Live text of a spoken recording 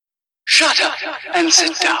Shut up and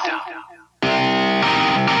sit down.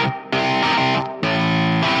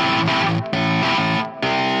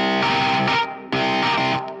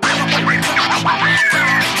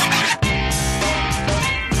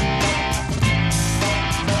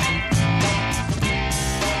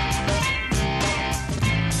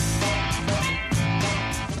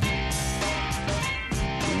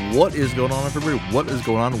 What is going on, everybody? What is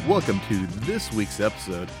going on? Welcome to this week's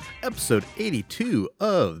episode 82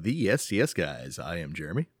 of the STS Guys. I am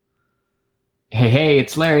Jeremy. Hey,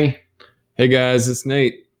 it's Larry. Hey guys, it's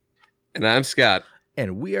Nate. And I'm Scott.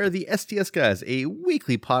 And we are the STS Guys, a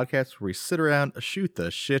weekly podcast where we sit around, shoot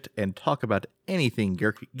the shit, and talk about anything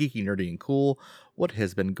geeky, nerdy, and cool. What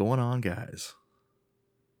has been going on, guys?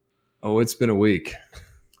 Oh, it's been a week.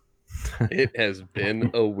 It has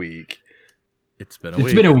been a week. It's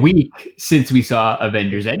been a week since we saw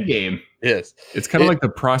Avengers Endgame. Yes. It's kind of like the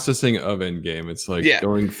processing of Endgame. It's like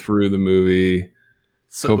going through the movie,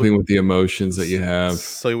 coping with the emotions that you have.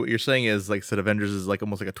 So what you're saying is, like I said, Avengers is like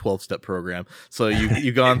almost like a 12-step program. So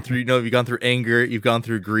you've gone through, you've gone through anger, you've gone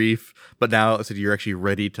through grief, but now I said you're actually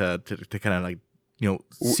ready to kind of like,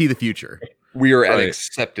 see the future. We are at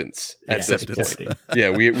acceptance at this point. Yeah,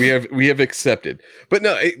 we have accepted. But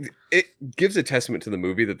no, it gives a testament to the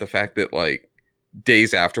movie that the fact that like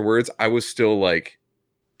days afterwards, I was still like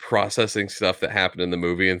processing stuff that happened in the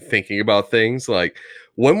movie and thinking about things. Like,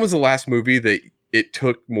 when was the last movie that it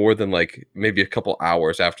took more than like maybe a couple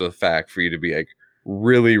hours after the fact for you to be like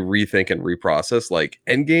really rethink and reprocess? Like,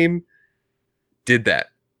 Endgame did that.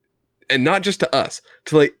 And not just to us,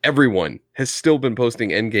 to like everyone has still been posting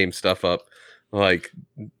Endgame stuff up. Like,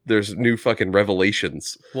 there's new fucking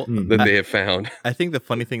revelations that they have found. I think the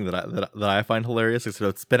funny thing that I find hilarious is that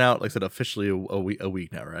it's been out, like I said, officially a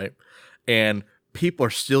week now, right? And people are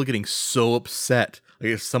still getting so upset.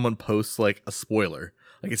 Like, if someone posts like a spoiler,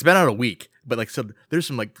 like it's been out a week, but like, so there's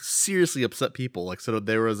some like seriously upset people. Like, so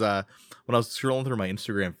there was when I was scrolling through my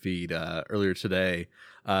Instagram feed earlier today,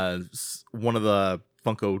 one of the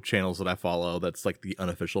Funko channels that I follow, that's like the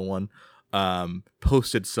unofficial one,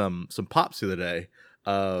 posted some pops the other day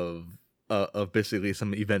of basically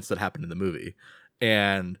some events that happened in the movie,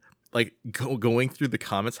 and like going through the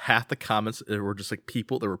comments, half the comments were just like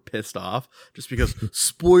people that were pissed off just because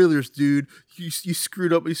spoilers, dude, you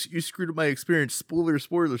screwed up my experience, spoilers,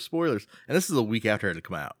 and this is a week after it had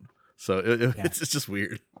come out, so it's just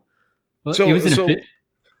weird. Well, it was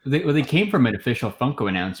they came from an official Funko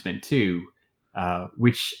announcement too.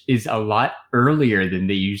 Which is a lot earlier than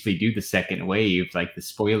they usually do the second wave, like the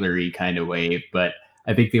spoilery kind of wave. But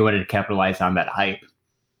I think they wanted to capitalize on that hype.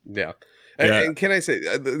 Yeah. And can I say,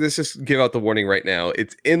 let's just give out the warning right now.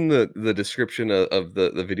 It's in the description of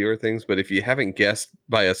the video or things. But if you haven't guessed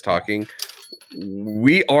by us talking,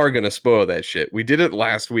 we are going to spoil that shit. We did it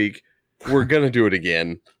last week. We're going to do it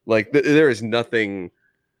again. Like, there is nothing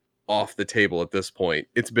off the table at this point.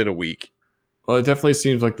 It's been a week. Well, it definitely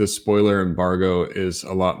seems like the spoiler embargo is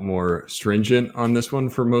a lot more stringent on this one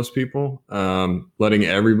for most people, letting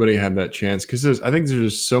everybody have that chance. Because I think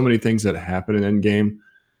there's just so many things that happen in Endgame.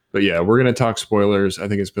 But yeah, we're going to talk spoilers. I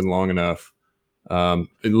think it's been long enough.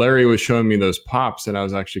 Larry was showing me those pops, and I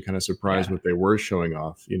was actually kind of surprised what they were showing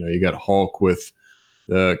off. You got Hulk with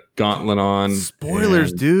the gauntlet on.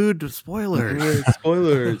 Spoilers, dude. Spoilers.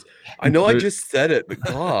 Spoilers. I know I just said it, but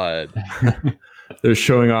God. They're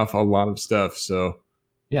showing off a lot of stuff. So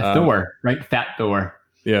Thor, right? Fat Thor.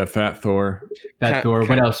 Yeah, Fat Thor. Thor.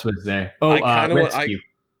 What else was there? Oh, Rescue.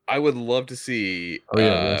 I would love to see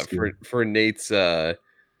for Nate's figure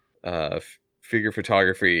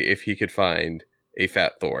photography if he could find a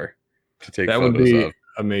Fat Thor to take photos of. That would be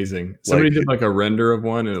amazing. Somebody did like a render of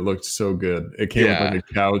one and it looked so good. It came with like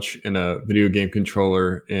a couch and a video game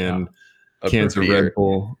controller and cans of Red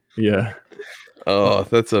Bull. Yeah. Oh,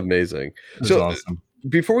 that's amazing. That's awesome.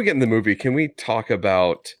 Before we get in the movie, can we talk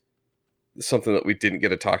about something that we didn't get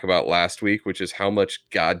to talk about last week, which is how much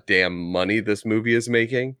goddamn money this movie is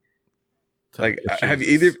making? Like,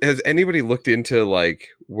 has anybody looked into like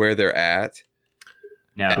where they're at?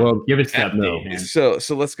 No. Well, give it step no. So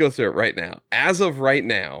let's go through it right now. As of right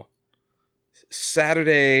now,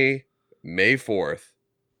 Saturday, May 4th,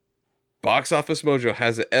 Box Office Mojo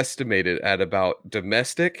has it estimated at about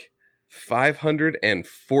domestic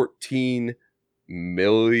 $514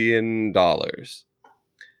 million.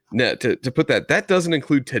 Now, to put that doesn't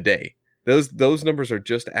include today. Those numbers are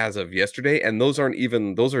just as of yesterday, and those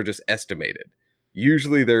are just estimated.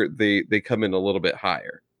 Usually they come in a little bit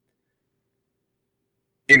higher.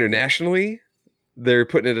 Internationally, they're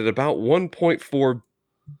putting it at about $1.4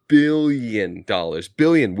 billion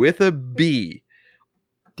with a B.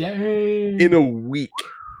 Dang. In a week.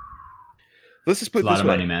 let's just put It's it a lot this of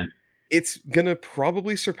way. money, man. It's gonna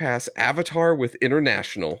probably surpass Avatar with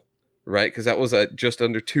international, right? Because that was at just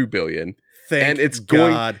under 2 billion. Thank and it's God.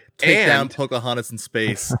 going Take down and Pocahontas in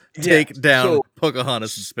space. Yeah, Take down so-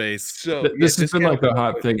 Pocahontas in space. So This has been discount- like the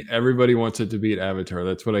hot thing. Everybody wants it to beat Avatar.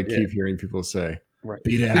 That's what I Yeah. keep hearing people say. Right.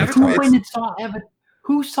 Beat Avatar, Avatar. it's-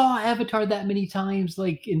 Who saw Avatar that many times,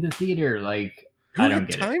 like in the theater? Like, Who I had don't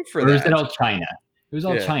get time it. for Or is that? it all China? It was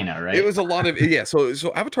all Yeah. China, right? It was a lot of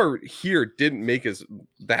So Avatar here didn't make us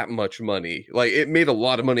that much money. Like it made a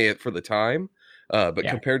lot of money for the time, but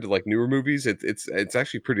Yeah. compared to like newer movies, it's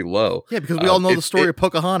actually pretty low. Yeah, because we all know the story it- of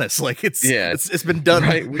Pocahontas. Like it's been done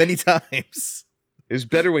Right. many times. It was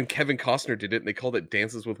better when Kevin Costner did it, and they called it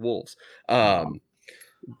Dances with Wolves.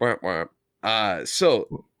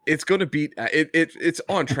 So it's going to beat it's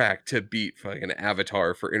on track to beat fucking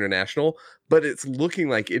Avatar for international, but it's looking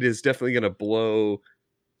like it is definitely going to blow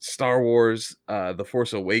Star Wars The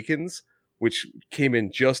Force Awakens, which came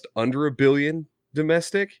in just under $1 billion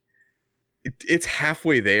domestic. It's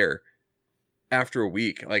halfway there after a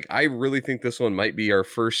week. Like I really think this one might be our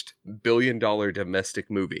first $1 billion domestic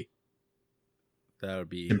movie. That would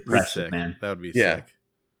be Impressive, sick. man. That would be Yeah. sick.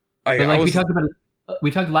 I But like was- we talked about, we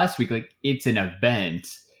talked last week. Like it's an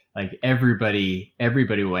event. Like everybody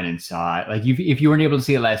went and saw it. Like if you weren't able to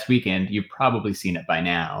see it last weekend, you've probably seen it by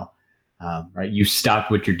now, right? You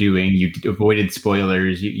stopped what you're doing. You avoided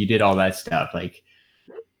spoilers. You did all that stuff. Like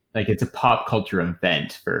it's a pop culture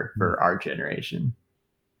event for our generation.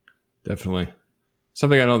 Definitely.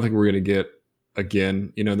 Something I don't think we're going to get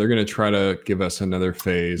again. You know, they're going to try to give us another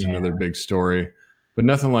phase, another big story, but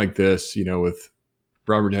nothing like this, you know, with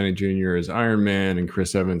Robert Downey Jr. as Iron Man and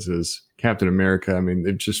Chris Evans as Captain America. I mean,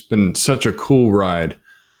 they've just been such a cool ride,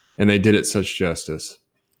 and they did it such justice.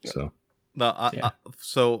 So, No,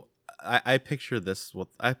 I picture this.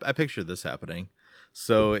 I picture this happening.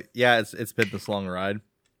 So yeah, it's been this long ride.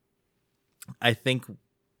 I think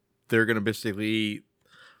they're gonna basically.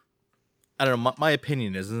 I don't know. My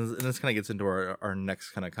opinion is, and this kind of gets into our next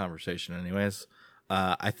kind of conversation, anyways.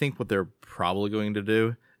 I think what they're probably going to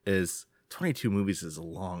do is 22 movies is a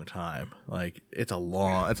long time. Like it's a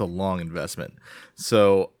long investment.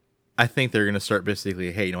 So I think they're gonna start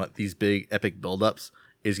basically, hey, you know what? These big epic buildups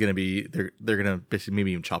is gonna be they're gonna basically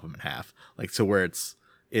maybe even chop them in half. Like so where it's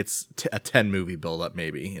a 10 movie buildup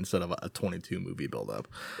maybe instead of a 22 movie buildup.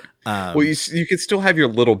 Well, you can still have your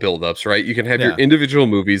little buildups, right? You can have your Yeah. individual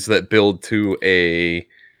movies that build to a,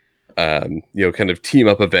 kind of team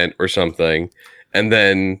up event or something, and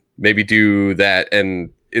then maybe do that.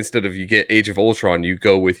 And instead of you get Age of Ultron, you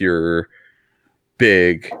go with your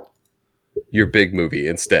big movie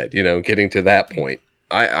instead. You know, getting to that point,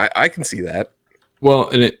 I can see that. well,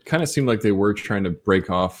 and it kind of seemed like they were trying to break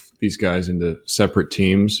off these guys into separate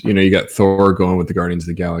teams. You know, you got Thor going with the Guardians of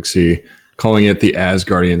the Galaxy, calling it the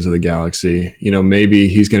Asgardians of the Galaxy. You know, maybe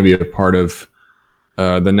he's going to be a part of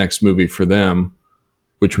the next movie for them,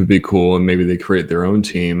 which would be cool. And maybe they create their own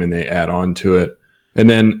team and they add on to it. And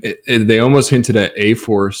then they almost hinted at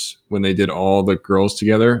A-Force when they did all the girls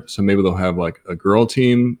together. So maybe they'll have like a girl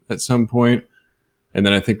team at some point. And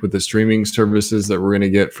then I think with the streaming services that we're going to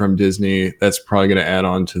get from Disney, that's probably going to add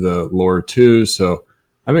on to the lore too. So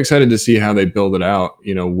I'm excited to see how they build it out,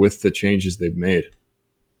 you know, with the changes they've made.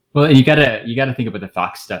 Well, and you gotta think about the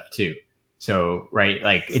Fox stuff too. So right,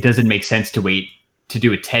 like it doesn't make sense to wait to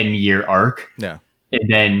do a 10-year arc. Yeah. And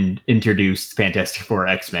then introduce Fantastic Four,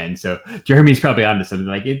 X-Men. So Jeremy's probably onto something.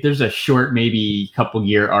 Like there's a short, maybe couple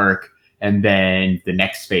year arc, and then the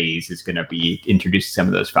next phase is going to be introducing some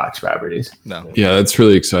of those Fox properties. No. Yeah, that's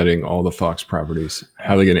really exciting. All the Fox properties.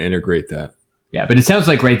 How are they going to integrate that? Yeah, but it sounds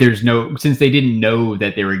like since they didn't know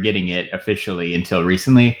that they were getting it officially until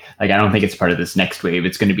recently. Like I don't think it's part of this next wave.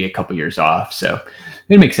 It's going to be a couple years off. So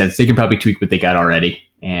it makes sense. They can probably tweak what they got already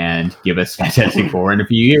and give us Fantastic Four in a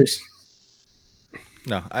few years.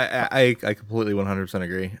 No, I completely 100%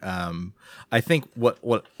 agree. I think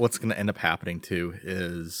what's going to end up happening too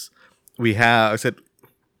is I said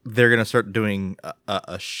they're going to start doing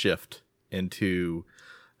a shift into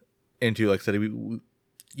like I said,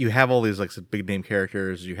 you have all these like big name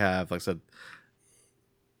characters. You have like I said,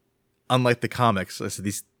 unlike the comics, I said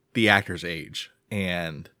the actors age,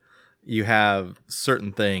 and you have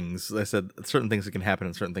certain things. I said certain things that can happen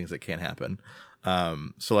and certain things that can't happen.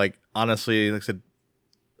 So like honestly, like I said,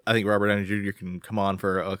 I think Robert Downey Jr. can come on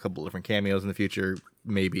for a couple different cameos in the future.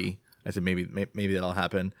 Maybe maybe that'll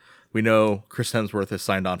happen. We know Chris Hemsworth has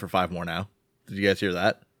signed on for 5 more now. Did you guys hear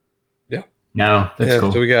that? Yeah. No, that's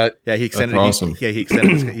cool. So we got He extended. That's awesome.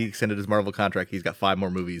 He extended his Marvel contract. He's got 5 more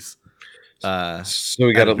movies. so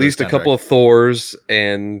we got Avenger at least a contract. couple of Thors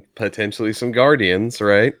and potentially some Guardians,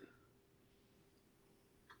 right?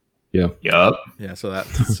 Yup. Yeah, so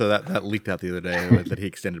that leaked out the other day that he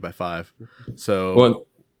extended by 5. So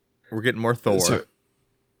we're getting more Thor.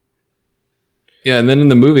 Yeah, and then in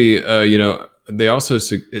the movie, they also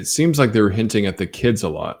it seems like they were hinting at the kids a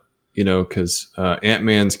lot, because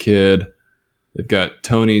Ant-Man's kid, they've got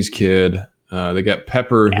Tony's kid, they got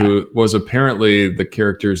Pepper, who was apparently the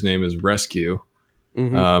character's name is Rescue.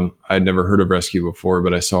 Mm-hmm. I'd never heard of Rescue before,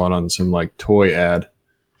 but I saw it on some like toy ad.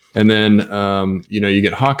 And then you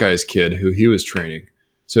get Hawkeye's kid, who he was training.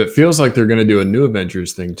 So it feels like they're going to do a new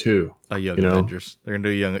Avengers thing too. A young Avengers. They're going to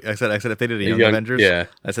do a young. I said if they did a young Avengers,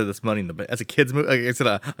 I said that's money in the bank. As a kids movie, I said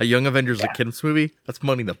a young Avengers, a kids movie. That's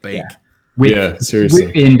money in the bank.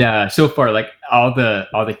 Seriously. And so far, like all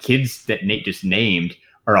the kids that Nate just named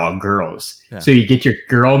are all girls. Yeah. So you get your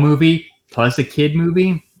girl movie plus a kid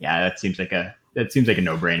movie. Yeah, that seems like a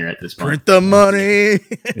no-brainer at this point. Print the money.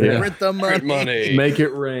 Print the money. Print money. Make it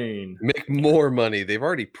rain. Make more money. They've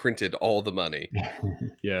already printed all the money.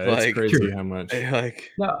 Yeah, it's crazy how much.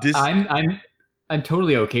 I'm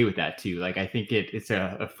totally okay with that too. Like I think it's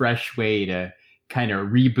a fresh way to kind of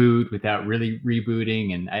reboot without really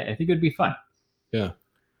rebooting, and I think it'd be fun. Yeah.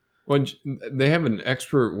 Well, they have an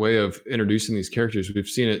expert way of introducing these characters. We've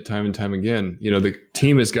seen it time and time again. The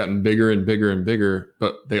team has gotten bigger and bigger and bigger,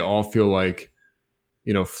 but they all feel like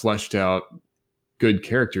fleshed out good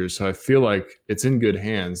characters. So I feel like it's in good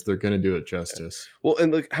hands. They're going to do it justice. Well,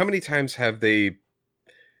 and look, how many times have they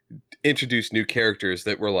introduced new characters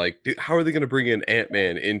that were like, dude, how are they going to bring in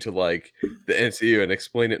Ant-Man into like the MCU and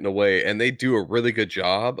explain it in a way? And they do a really good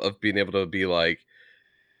job of being able to be like,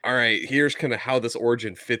 all right, here's kind of how this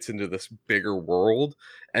origin fits into this bigger world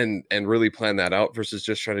and really plan that out versus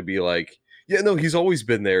just trying to be like, yeah, no, he's always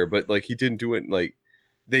been there, but like he didn't do it. Like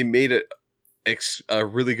they made it a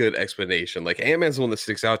really good explanation. Like Ant-Man's the one that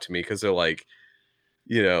sticks out to me because they're like,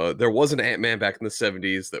 there was an Ant-Man back in the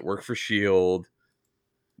 70s that worked for S.H.I.E.L.D.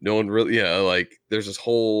 No one really, like there's this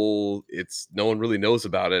whole, no one really knows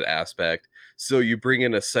about it aspect. So you bring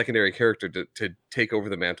in a secondary character to take over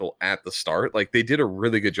the mantle at the start. Like they did a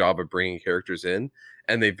really good job of bringing characters in,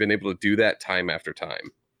 and they've been able to do that time after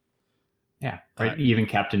time. Yeah, right. Even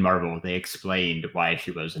Captain Marvel, they explained why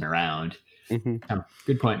she wasn't around. Mm-hmm. Oh,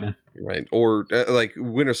 good point, man. Right. Or like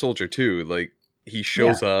Winter Soldier too. Like he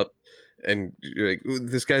shows up and like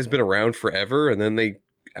this guy's been around forever. And then they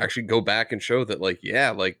actually go back and show that like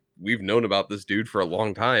we've known about this dude for a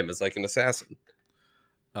long time as like an assassin.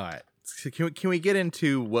 All right. So can we get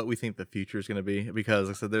into what we think the future is going to be? Because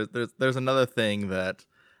like I said, there's another thing that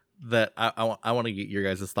I want to get your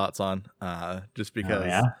guys' thoughts on. Just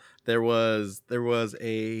because there was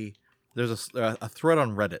a thread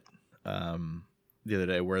on Reddit the other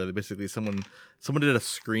day where basically someone did a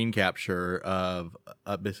screen capture of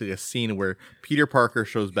basically a scene where Peter Parker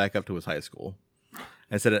shows back up to his high school,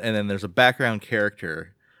 and then there's a background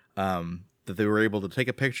character that they were able to take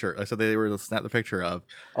a picture. I said they were able to snap the picture of.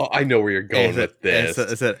 Oh, I know where you're going with this.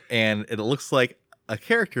 And it looks like a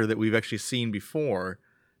character that we've actually seen before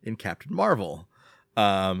in Captain Marvel.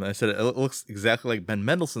 I said it looks exactly like Ben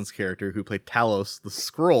Mendelsohn's character who played Talos the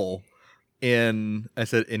Skrull in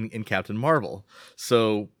Captain Marvel.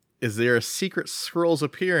 So is there a secret Skrull's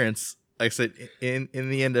appearance? Like I said in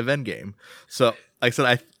the end of Endgame. So like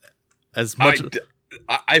I said,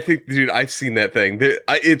 I think, dude, I've seen that thing.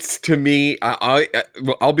 It's to me,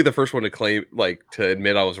 I'll be the first one to claim, like, to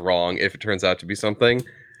admit I was wrong if it turns out to be something.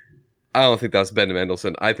 I don't think that's Ben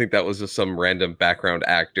Mendelsohn. I think that was just some random background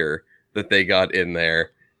actor that they got in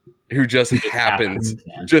there who just happens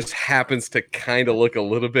to kind of look a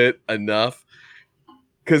little bit enough.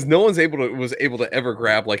 Because no one's was able to ever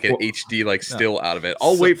grab like an HD still out of it.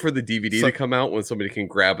 I'll wait for the DVD to come out when somebody can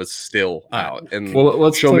grab a still out and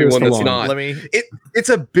let's show me one that's not. It's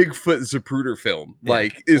a Bigfoot Zapruder film,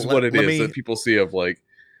 is what it is that people see of like.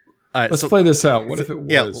 Let's play this out. What if it was?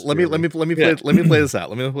 Yeah, let me play this out.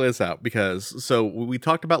 Let me play this out because we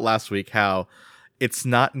talked about last week how it's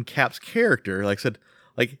not in Cap's character. Like I said,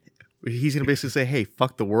 like. He's gonna basically say, "Hey,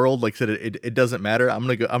 fuck the world." Like I said, it doesn't matter. I'm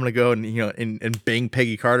gonna go and and bang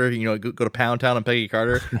Peggy Carter. Go to Pound Town on Peggy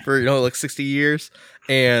Carter for like 60 years,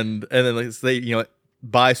 and then like say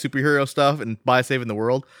buy superhero stuff and buy saving the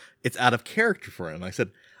world. It's out of character for him. Like I said,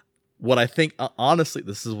 what I think honestly,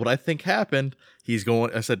 this is what I think happened.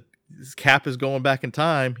 Cap is going back in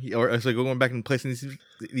time, going back and placing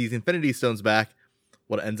these Infinity Stones back.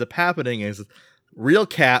 What ends up happening is real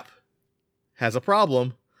Cap has a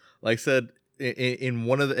problem. Like I said, in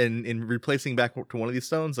replacing back to one of these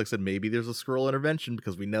stones, like I said, maybe there's a Skrull intervention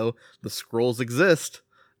because we know the Skrulls exist.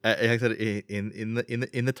 Like I said, in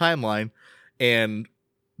the timeline, and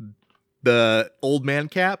the old man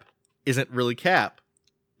Cap isn't really Cap.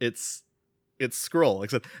 It's Skrull. Like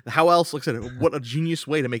I said, how else? Like I said, what a genius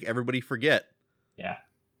way to make everybody forget. Yeah.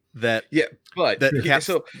 But Hey, you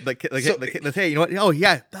know what? Oh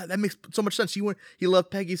yeah, that makes so much sense. He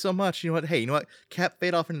loved Peggy so much. You know what? Hey, you know what? Cap,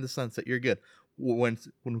 fade off into the sunset. You're good. When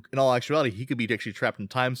in all actuality, he could be actually trapped in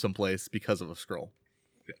time someplace because of a Skrull.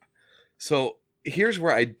 So here's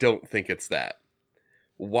where I don't think it's that.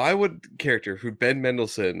 Why would character who Ben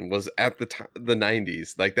Mendelsohn was at the the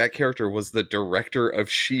 90s, like that character was the director of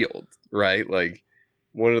S.H.I.E.L.D., right? Like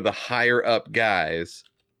one of the higher up guys.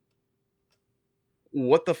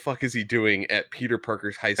 What the fuck is he doing at Peter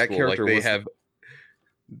Parker's high school? That character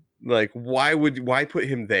why put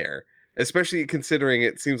him there? Especially considering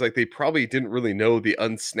it seems like they probably didn't really know the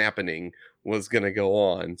unsnapping was going to go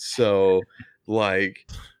on. So like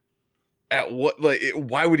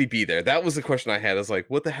why would he be there? That was the question I had. I was like,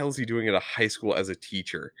 what the hell is he doing at a high school as a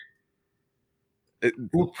teacher?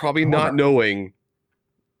 Probably not knowing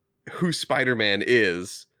who Spider-Man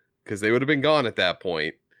is, because they would have been gone at that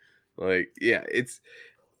point. Like, yeah,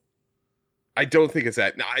 I don't think it's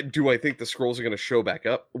that. Now, I think the Skrulls are going to show back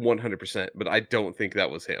up 100%, but I don't think that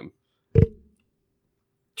was him.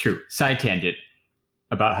 True. Side tangent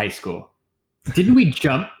about high school. Didn't we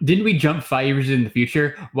jump 5 years in the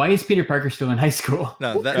future? Why is Peter Parker still in high school?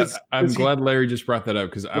 No, I'm glad Larry just brought that up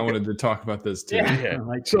because I wanted to talk about this too. Yeah.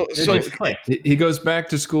 So he goes back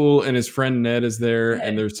to school and his friend Ned is there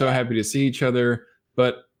and they're so happy to see each other.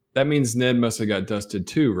 But that means Ned must have got dusted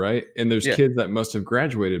too, right? And there's kids that must have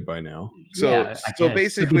graduated by now. So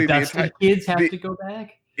basically, the kids have to go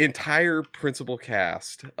back. Entire principal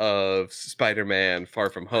cast of Spider-Man: Far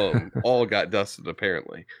From Home all got dusted.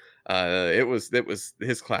 Apparently, it was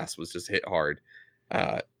his class was just hit hard.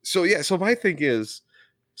 So my thing is,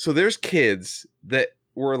 so there's kids that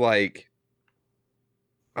were like,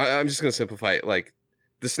 I'm just gonna simplify it. Like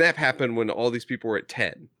the snap happened when all these people were at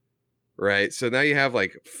 10. Right. So now you have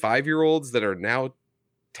like 5-year-olds that are now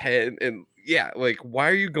 10. And like, why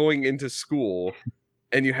are you going into school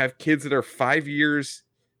and you have kids that are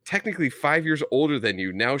technically 5 years older than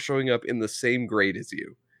you now showing up in the same grade as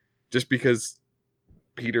you? Just because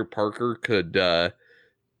Peter Parker could,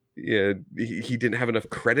 he didn't have enough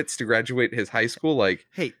credits to graduate his high school. Like,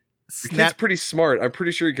 hey, the kid's pretty smart. I'm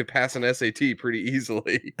pretty sure he could pass an SAT pretty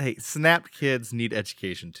easily. Hey, snapped kids need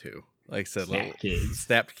education too. Like I said,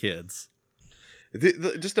 snapped kids.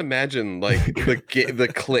 Just imagine like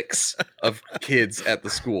the cliques of kids at the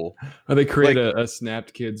school. Oh, they create a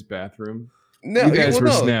snapped kids bathroom. No, you guys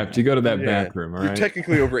were snapped. You go to that bathroom. All right. You're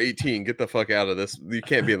technically over 18. Get the fuck out of this. You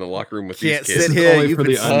can't be in the locker room with these kids. Sit here. Only for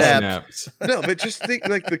the unsnapped. No, but just think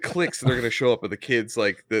like the cliques that are going to show up with the kids.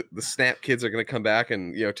 Like the snap kids are going to come back,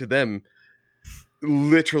 and to them,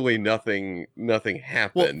 literally nothing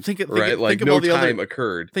happened. Well, think no time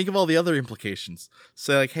occurred. Think of all the other implications.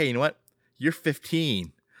 So like, hey, you know what? You're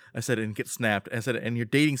 15. I said, and get snapped. I said, and you're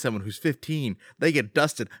dating someone who's 15. They get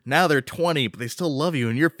dusted. Now they're 20, but they still love you,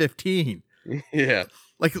 and you're 15. Yeah.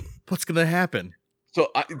 Like, what's gonna happen? So,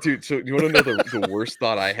 so you want to know the worst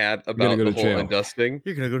thought I had about the whole undusting?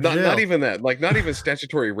 You're gonna go to jail. Not even that. Like, not even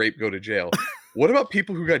statutory rape go to jail. What about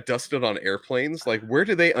people who got dusted on airplanes? Like, where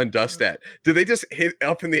do they undust at? Do they just hit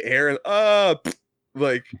up in the air and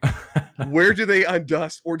like, where do they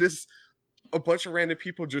undust? Or does a bunch of random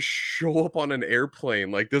people just show up on an airplane?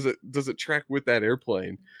 Like, does it track with that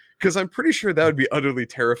airplane? Because I'm pretty sure that would be utterly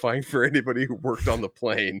terrifying for anybody who worked on the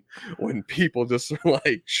plane when people just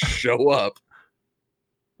like show up.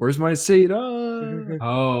 Where's my seat?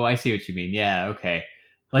 Oh, I see what you mean. Yeah, okay.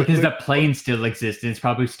 Like, because the plane still exists and it's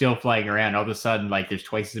probably still flying around. All of a sudden, like, there's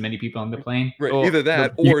twice as many people on the plane. Right. Either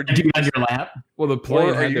that, or do you on your lap? Well, the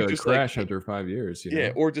plane had to crash after 5 years. You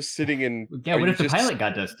know? Or just sitting in. Yeah. What if the pilot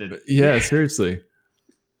got dusted? Yeah, seriously.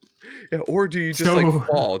 Yeah. Or do you just like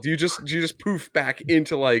fall? Do you just poof back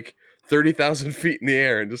into like 30,000 feet in the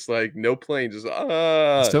air and just like no plane, just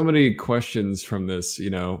So many questions from this.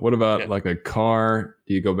 What about like a car?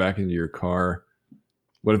 Do you go back into your car?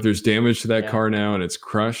 What if there's damage to that car now and it's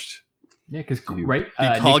crushed? Yeah, because do you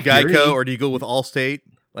call Geico or do you go with Allstate?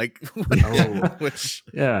 Like, which?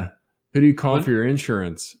 Yeah, who do you call for your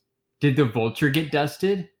insurance? Did the Vulture get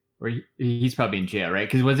dusted? Or he's probably in jail, right?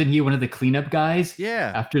 Because wasn't he one of the cleanup guys?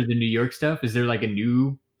 Yeah. After the New York stuff, is there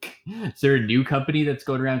a new company that's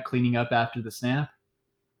going around cleaning up after the snap?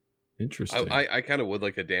 Interesting. I kind of would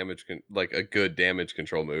like a good damage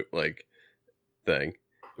control move thing.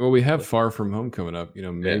 Well, we have Far From Home coming up.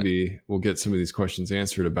 Maybe we'll get some of these questions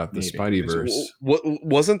answered about the Spideyverse.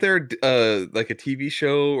 Wasn't there like a TV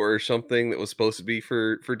show or something that was supposed to be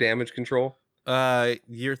for damage control?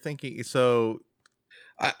 You're thinking so.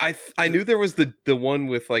 I knew there was the one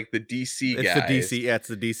with like the DC It's guys. the DC. Yeah, it's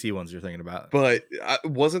the DC ones you're thinking about. But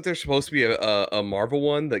wasn't there supposed to be a Marvel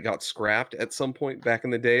one that got scrapped at some point back in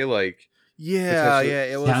the day? Like, yeah,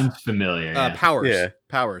 it was Sounds familiar. Yeah. Powers. Yeah.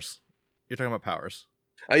 Powers. You're talking about Powers.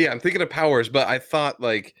 yeah, I'm thinking of Powers, but I thought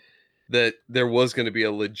like that there was going to be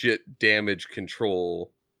a legit damage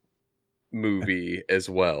control movie as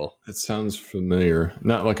well. It sounds familiar.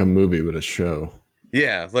 Not like a movie, but a show.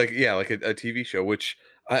 Yeah, like a TV show, which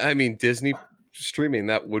I mean Disney streaming,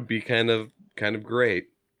 that would be kind of great.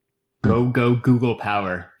 Go Google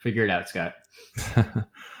Power. Figure it out, Scott.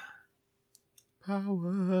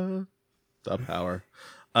 Power. The power.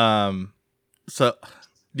 So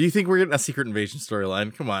do you think we're getting a Secret Invasion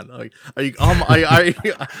storyline? Come on, like, are you on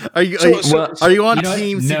You know Team what?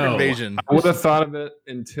 Secret No. Invasion? I would have thought of it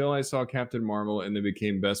until I saw Captain Marvel and they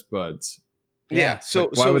became best buds. Yeah, so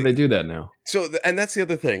Like, why would they do that now? So, and that's the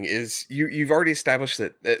other thing is you've already established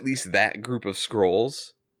that at least that group of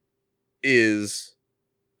Skrulls is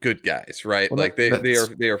good guys, right? Well, like they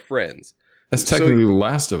are friends. That's So- technically the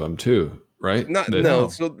last of them too, right? Not They- no, No.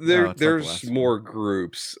 so No, it's not the there's last more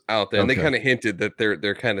groups out there, and they Okay. kind of hinted that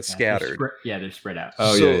they're kind of scattered. They're spread out.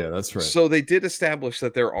 Oh So- yeah, that's right. So they did establish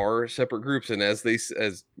that there are separate groups, and as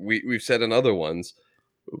we've said in other ones,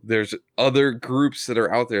 there's other groups that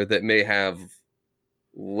are out there that may have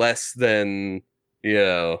less than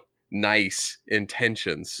nice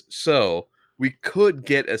intentions. So we could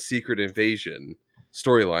get a Secret Invasion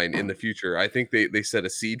storyline in the future. I think they set a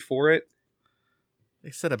seed for it.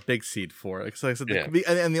 They set a big seed for it. So I said, Yeah.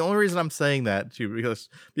 and the only reason I'm saying that too, because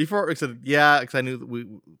before I said, because I knew that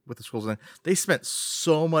with the Skrulls, they spent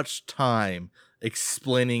so much time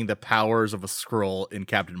explaining the powers of a Skrull in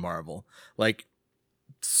Captain Marvel, like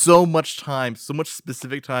so much time, so much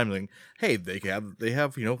specific time. Like, hey, they have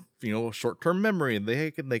short-term memory, and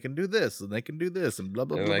they can do this, and they can do this, and blah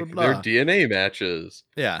blah And blah like blah their blah. DNA matches.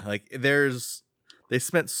 Yeah, like they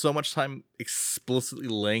spent so much time explicitly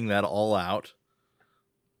laying that all out.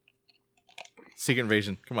 Secret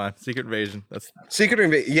Invasion, come on, Secret Invasion. That's Secret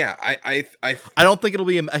Invasion. Yeah, I I don't think it'll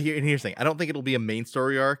be here's the thing. I don't think it'll be a main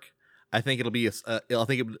story arc. I think it'll be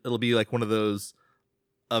it'll be like one of those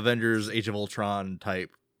Avengers Age of Ultron type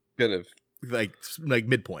kind of. like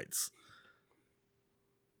midpoints.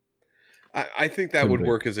 I think that Could would be.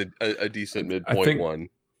 work as a decent midpoint think- one.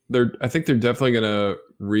 I think they're definitely going to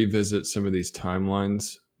revisit some of these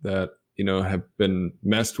timelines that have been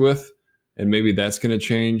messed with, and maybe that's going to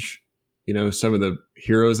change. Some of the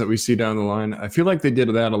heroes that we see down the line. I feel like they did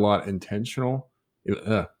that a lot I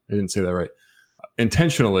didn't say that right.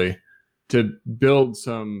 Intentionally to build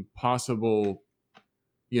some possible,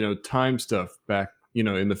 time stuff back,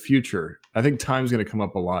 in the future. I think time's going to come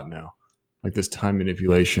up a lot now, like this time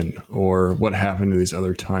manipulation or what happened to these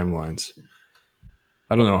other timelines.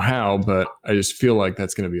 I don't know how, but I just feel like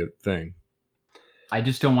that's going to be a thing. I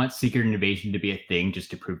just don't want Secret Invasion to be a thing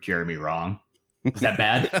just to prove Jeremy wrong. Is that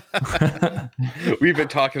bad? We've been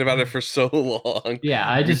talking about it for so long. Yeah,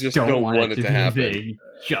 I We just don't want it to be a happen. thing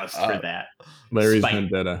just for that. Larry's Spite.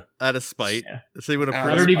 vendetta. Out of spite. Yeah. So you would Out I have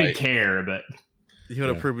of don't even spite. care, but you would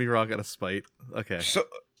have Yeah. proved me wrong out of spite. Okay. So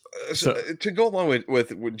to go along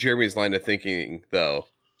with Jeremy's line of thinking, though,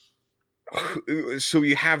 so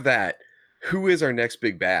you have that. Who is our next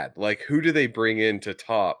big bad? Like, who do they bring in to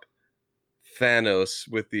top Thanos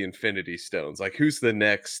with the Infinity Stones? Like, who's the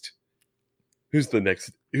next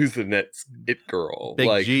it girl? Big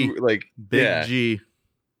like, G. Like, Big yeah. G.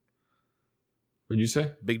 What'd you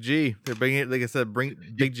say? Big G. They're bringing it. Like I said, bring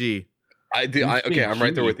Big G. I do. Who's Okay, Big I'm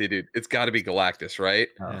right there G? with you, dude. It's got to be Galactus, right?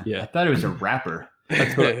 Yeah. I thought it was a rapper.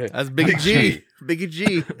 That's Big G. Big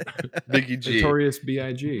G. Biggie G. Notorious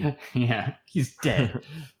B.I.G. Yeah, he's dead.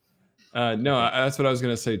 No, that's what I was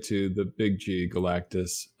going to say too. The Big G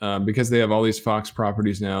Galactus, because they have all these Fox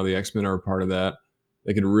properties now. The X-Men are a part of that.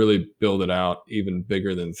 They can really build it out even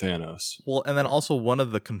bigger than Thanos. Well, and then also one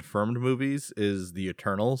of the confirmed movies is the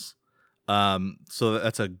Eternals. So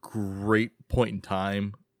that's a great point in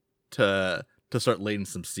time to start laying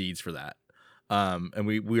some seeds for that. And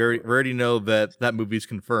we already know that movie's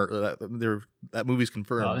confirmed. That movie's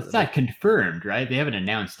confirmed. Well, it's not confirmed, right? They haven't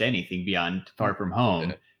announced anything beyond Far From Home,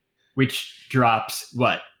 Yeah. which drops,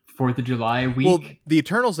 4th of July week? Well, the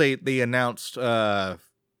Eternals they announced.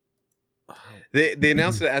 They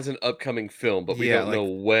announced it as an upcoming film, but we Yeah, don't know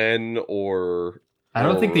when or. I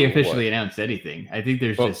don't think they or officially what. announced anything. I think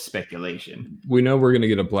there's Well- just speculation. We know we're going to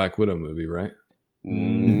get a Black Widow movie, right?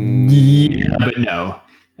 Yeah, but no.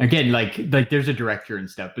 Again, like there's a director and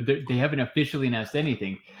stuff, but they haven't officially announced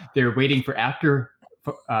anything. They're waiting for after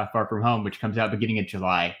Far From Home, which comes out beginning of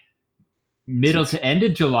July. middle to end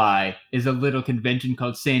of July is a little convention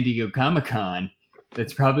called San Diego Comic-Con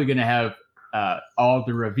that's probably going to have all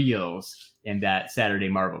the reveals in that Saturday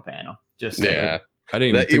Marvel panel. Just yeah. I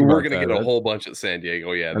didn't even think we're about going to that. get a whole bunch at San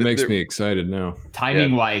Diego. Yeah. That makes me excited now.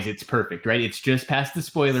 Timing wise, it's perfect, right? It's just past the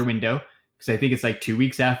spoiler window because I think it's like 2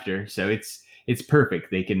 weeks after. So it's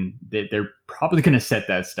perfect. They're probably going to set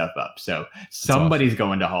that stuff up. So somebody's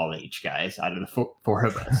going to Hall H, guys, out of the four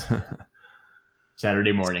of us.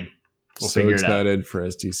 Saturday morning. We'll so figure it out. excited for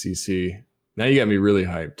SDCC. Now you got me really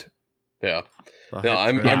hyped. Yeah. No,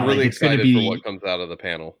 I'm really excited for what comes out of the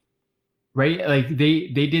panel. Right? Like they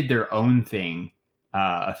did their own thing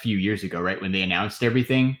a few years ago, right? When they announced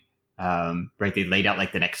everything. Right. They laid out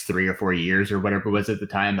like the next 3 or 4 years or whatever it was at the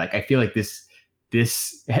time. Like I feel like this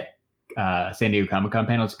San Diego Comic-Con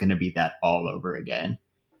panel is going to be that all over again.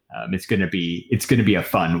 It's going to be a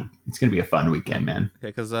fun weekend, man. Yeah,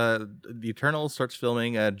 because the Eternals starts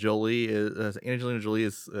filming. Angelina Jolie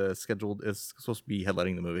is supposed to be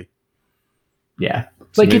headlining the movie. Yeah,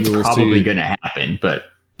 So like it's we'll probably going to happen, but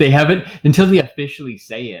they haven't until they officially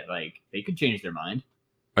say it. Like they could change their mind.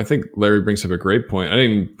 I think Larry brings up a great point. I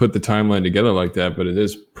didn't even put the timeline together like that, but it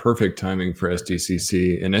is perfect timing for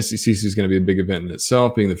SDCC. And SDCC is going to be a big event in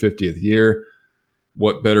itself, being the 50th year.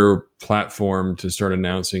 What better platform to start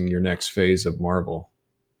announcing your next phase of Marvel?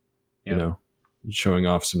 Yep. You know, showing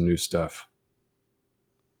off some new stuff.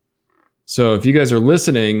 So if you guys are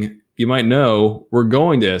listening, you might know we're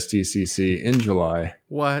going to SDCC in July.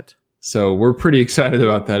 What? So we're pretty excited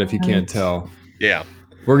about that if you can't tell. Yeah.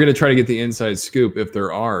 We're going to try to get the inside scoop if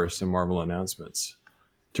there are some Marvel announcements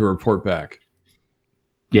to report back.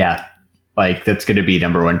 Yeah, like that's going to be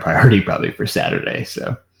number one priority probably for Saturday.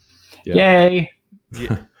 So, Yay!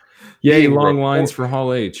 Yay! Long lines for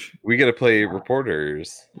Hall H. We got to play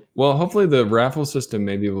reporters. Well, hopefully the raffle system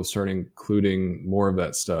maybe will start including more of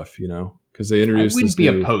that stuff. You know, because they introduced. I wouldn't be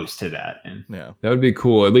opposed to that. And yeah, that would be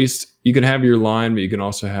cool. At least you can have your line, but you can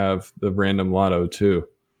also have the random lotto too.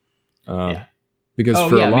 Because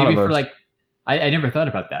for a lot of us, like, I never thought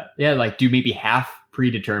about that. Yeah, like do maybe half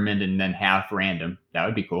predetermined and then half random. That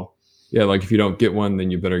would be cool. Yeah, like if you don't get one,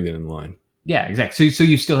 then you better get in line. Yeah, exactly. So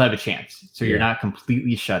you still have a chance. So you're not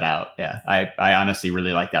completely shut out. Yeah, I honestly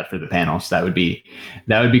really like that for the panels. That would be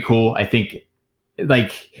cool. I think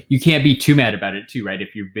like you can't be too mad about it too, right?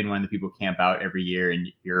 If you've been one of the people who camp out every year and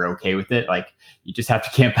you're okay with it, like you just have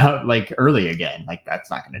to camp out like early again. Like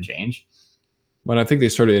that's not going to change. Well, I think they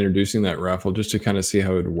started introducing that raffle just to kind of see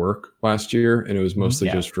how it would work last year. And it was mostly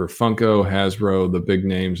just for Funko, Hasbro, the big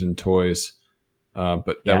names and toys. But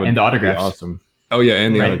that would and the autographs. Be awesome. Oh, yeah.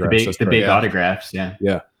 And the autographs. The big autographs. Yeah.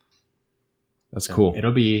 Yeah. That's cool.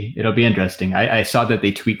 It'll be interesting. I saw that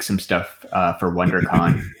they tweaked some stuff for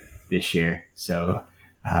WonderCon this year. So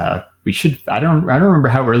we should, I don't remember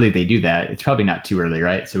how early they do that. It's probably not too early,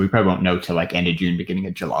 right? So we probably won't know till like end of June, beginning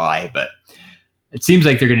of July, but it seems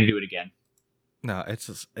like they're going to do it again. No,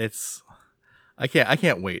 I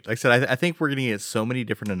can't wait. Like I said, I think we're going to get so many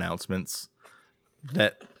different announcements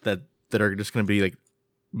that are just going to be like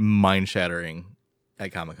mind shattering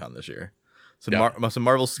at Comic-Con this year. So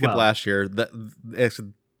Marvel skipped last year. They're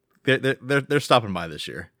stopping by this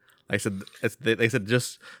year. Like I said,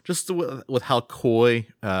 just with how coy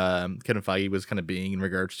Kevin Feige was kind of being in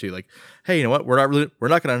regards to like, hey, you know what? We're not going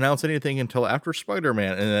to announce anything until after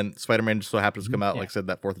Spider-Man, and then Spider-Man just so happens to come out like I said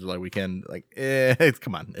that 4th of July weekend. Like,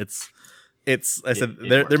 come on,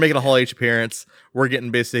 they're making a Hall H appearance. We're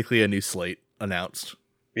getting basically a new slate announced.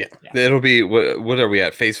 Yeah. It'll be what are we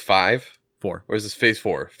at? Phase 5? 4. Or is this Phase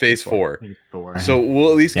 4? Phase 4. So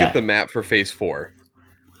we'll at least get the map for Phase 4.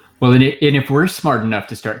 Well, and if we're smart enough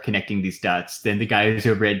to start connecting these dots, then the guys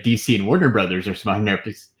over at DC and Warner Brothers are smart enough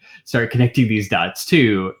to start connecting these dots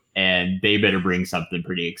too, and they better bring something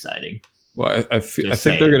pretty exciting. Well, I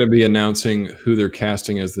think they're going to be announcing who they're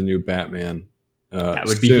casting as the new Batman. That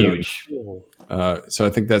would be huge. So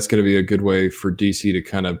I think that's going to be a good way for DC to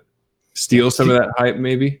kind of steal some of that hype,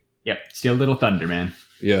 maybe. Yep, steal a little thunder, man.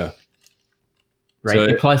 Yeah.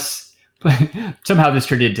 Right. So plus. Somehow this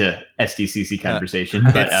turned into SDCC conversation,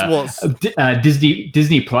 but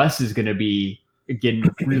Disney Plus is going to be getting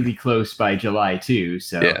really close by July too.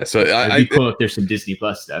 So it'd be cool if there's some Disney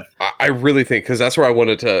Plus stuff. I really think because that's where I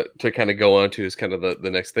wanted to kind of go on to is kind of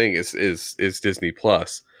the next thing is Disney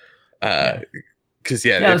Plus, because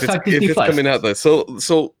if it's coming out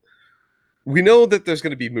so we know that there's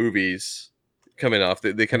going to be movies coming off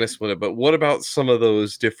that they kind of split it, but what about some of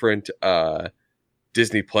those different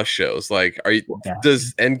Disney Plus shows? Like,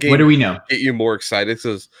 does Endgame? What do we know? Get you more excited?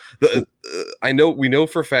 Because we know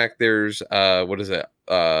for a fact there's what is it?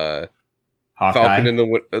 Hawkeye.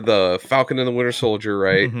 the Falcon and the Winter Soldier,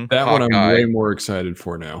 right? Mhm. That one I'm Hawkeye. way more excited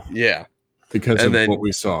for now Yeah, because And of then- what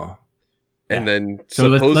we saw. and then So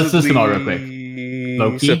let's list them all real supposedly-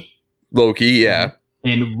 Loki Loki, yeah,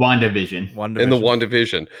 and WandaVision. WandaVision. and the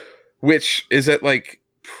WandaVision, which is at like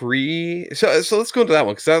So let's go into that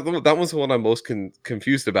one because that one's the one I'm most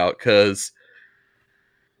confused about because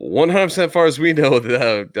 100% far as we know,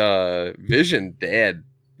 the Vision dead.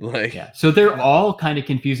 Like, Yeah. So they're all kind of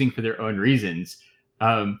confusing for their own reasons.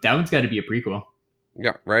 That one's got to be a prequel.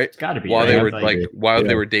 yeah, right. It's got to be. While right? they were Like, while Yeah.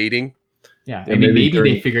 they were dating. yeah. Yeah, I mean, maybe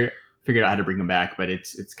during- they figured out how to bring them back, but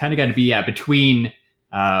it's kind of got to be between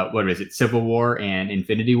what was it, Civil War and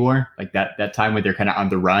Infinity War, like that time where they're kind of on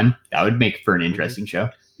the run. That would make for an interesting show.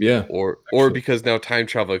 Yeah. Or Actually. because now time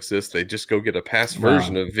travel exists, they just go get a past No.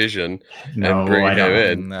 version of Vision No, and bring I him don't.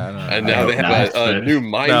 in. No, And I now hope they have not, a but- new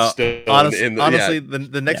Mind No, Stone. honestly,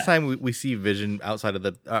 the next Yeah. time we see Vision outside of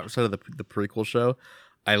the prequel show,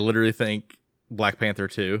 I literally think Black Panther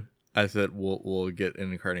 2. I said we'll get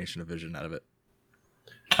an incarnation of Vision out of it.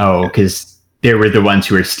 Oh, because they were the ones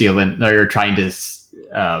who were stealing or trying to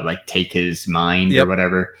like take his mind Yep. or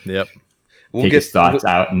whatever, Yep. We'll take get his thoughts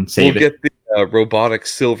out and save we'll it. get the robotic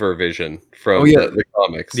Silver Vision from Oh, yeah. the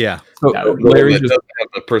comics. Yeah. So That would be Larry That just doesn't have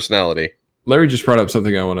the personality. Larry just brought up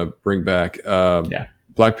something I want to bring back. Yeah.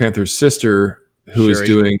 Black Panther's sister, who is Shuri.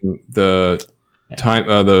 doing the Yeah.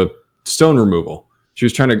 the stone removal. She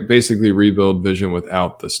was trying to basically rebuild Vision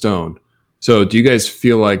without the stone. So, do you guys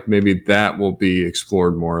feel like maybe that will be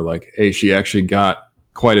explored more? Like, hey, she actually got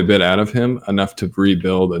quite a bit out of him, enough to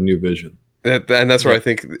rebuild a new Vision. And that's where I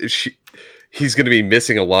think he's going to be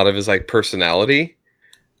missing a lot of his like personality,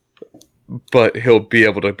 but he'll be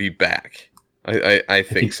able to be back. I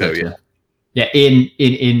think so. too. Yeah. Yeah,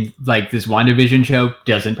 in like this WandaVision show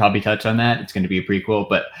doesn't probably touch on that. It's going to be a prequel,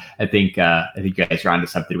 but I think you guys are onto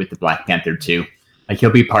something with the Black Panther too. Like he'll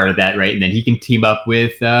be part of that, right? And then he can team up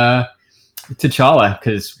with T'Challa,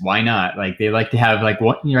 because why not? Like they like to have like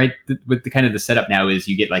what, right? With the kind of the setup now is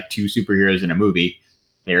you get like two superheroes in a movie.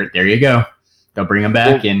 There you go. They'll bring him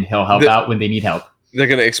back, and he'll help out when they need help. They're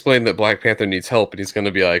going to explain that Black Panther needs help, and he's going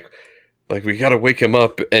to be like we got to wake him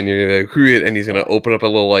up, and you're going to create, and he's going to open up a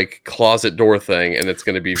little like closet door thing, and it's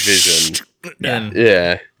going to be Vision. And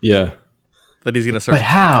Yeah. Yeah. that he's gonna start But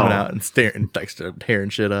how? coming out and staring, like tearing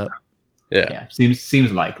shit up. Yeah,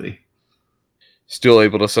 seems likely. Still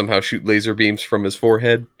able to somehow shoot laser beams from his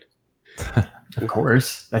forehead. Of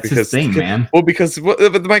course, that's Because- his thing, man. Well, because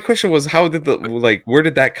but my question was, how did where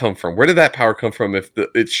did that come from? Where did that power come from? If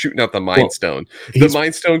it's shooting out the Mind Stone, the he's-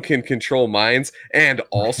 Mind Stone can control minds and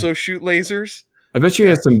also shoot lasers. I bet you he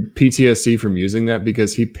has some PTSD from using that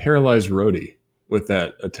because he paralyzed Rhodey with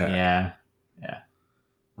that attack. Yeah,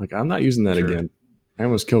 Like, I'm not using that Sure. again. I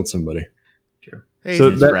almost killed somebody. true. Hey, So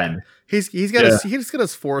His that- friend. he's got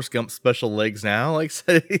his Forrest Gump special legs now. Like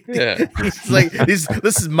so Yeah. he's like this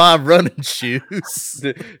is my running shoes.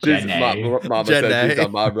 This Jenny. mama Jenny. said these are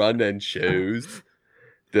my running shoes.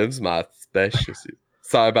 Them's my special.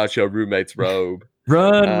 Sorry about your roommate's robe.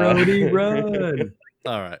 Run, Uh, Rhodey, run.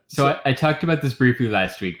 All right. So I talked about this briefly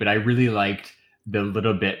last week, but I really liked the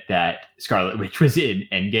little bit that Scarlet Witch was in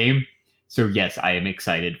Endgame. So yes, I am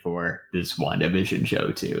excited for this WandaVision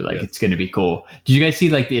show too. Like Yeah. it's going to be cool. Did you guys see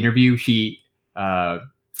like the interview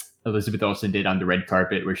Elizabeth Olsen did on the red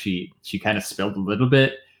carpet where she kind of spilled a little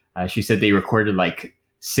bit? She said they recorded like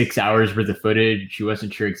 6 hours worth of footage. She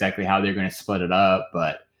wasn't sure exactly how they're going to split it up,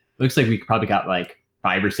 but looks like we probably got like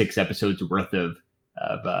 5 or 6 episodes worth of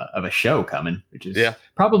a show coming, which is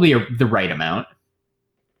probably the right amount.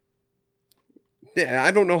 Yeah,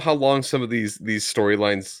 I don't know how long some of these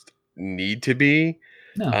storylines need to be.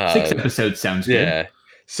 No, 6 episodes sounds good. Yeah.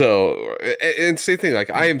 So, and same thing. Like,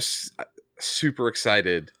 I am super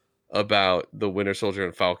excited about the Winter Soldier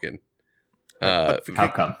and Falcon. How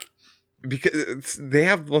come? Because they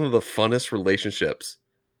have one of the funnest relationships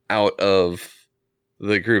out of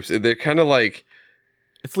the groups. They're kind of like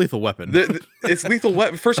It's Lethal Weapon. it's Lethal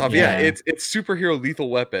Weapon. First off, yeah, Yeah. it's superhero Lethal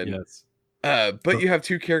Weapon. Yes. But you have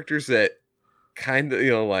two characters that kind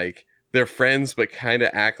of, like they're friends, but kind of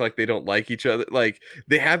act like they don't like each other. Like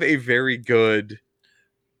they have a very good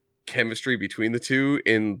chemistry between the two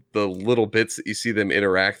in the little bits that you see them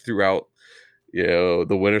interact throughout, the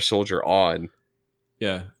Winter Soldier on.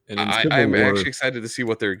 Yeah. And in I'm Civil War- actually excited to see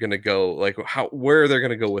what they're gonna go, like where they're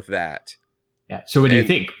gonna go with that. Yeah. So what do you And-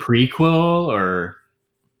 think? Prequel or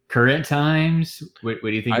current times? What do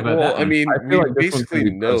you think about that? I mean, I we feel like this one's basically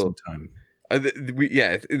gonna be know. present time.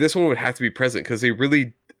 This one would have to be present because they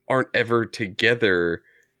really aren't ever together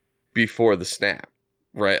before the snap,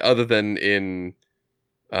 right? Other than in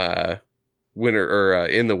Winter or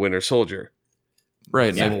in the Winter Soldier,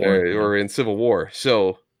 Right. Yeah. or in Civil War.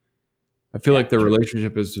 So I feel like the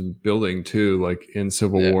relationship is building too. Like in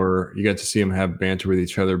Civil Yeah. War, you got to see them have banter with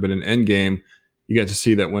each other, but in Endgame, you got to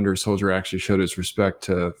see that Winter Soldier actually showed his respect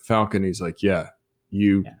to Falcon. He's like, "Yeah,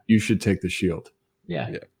 you should take the shield." Yeah.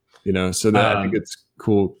 You know, so that I think it's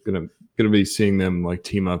cool. Gonna be seeing them like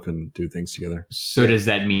team up and do things together. So does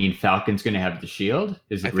that mean Falcon's going to have the shield?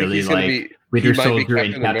 Is I it think really he's gonna like be- he Winter might be Soldier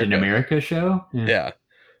and Captain Captain America. America show? yeah.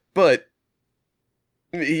 But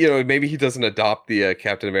you know, maybe he doesn't adopt the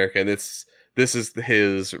Captain America, and this is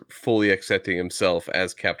his fully accepting himself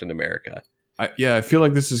as Captain America. I feel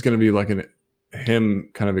like this is going to be like him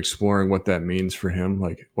kind of exploring what that means for him.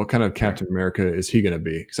 Like, what kind of Captain America is he going to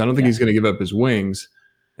be? Because I don't think he's going to give up his wings,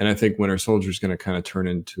 and I think Winter Soldier is going to kind of turn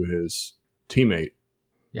into his teammate.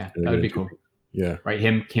 Yeah, that would be cool. Yeah, right.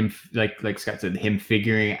 Him, like Scott said, him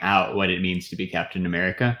figuring out what it means to be Captain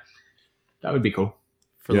America. That would be cool.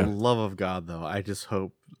 For the love of God, though, I just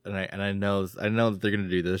hope, and I know that they're gonna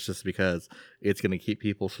do this just because it's gonna keep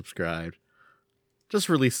people subscribed. Just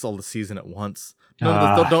release all the season at once.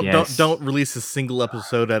 No, don't release a single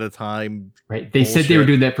episode at a time. Right? They said they were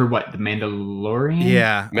doing that for what? The Mandalorian?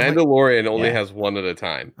 Yeah, Mandalorian only has one at a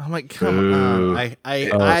time. I'm like, come on!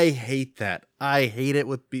 I hate that. I hate it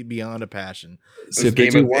with beyond a passion. See, if they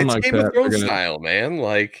do one it's like Game that, of Thrones style, man.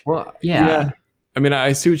 Like, well, yeah. I mean,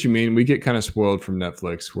 I see what you mean. We get kind of spoiled from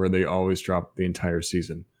Netflix, where they always drop the entire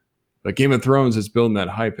season. But Game of Thrones is building that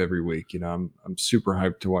hype every week. You know, I'm super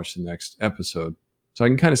hyped to watch the next episode, so I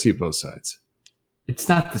can kind of see both sides. It's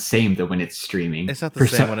not the same though when it's streaming. It's not the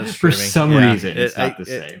same when it's streaming. For some reason, it's not the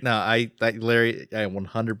same. No, Larry, I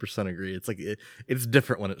 100% agree. It's like it's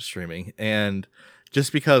different when it's streaming, and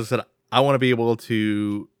just because that I want to be able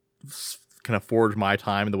to kind of forge my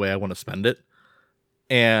time the way I want to spend it,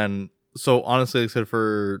 and so honestly, like I said,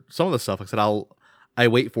 for some of the stuff, like I said, I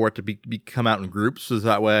wait for it to be come out in groups, so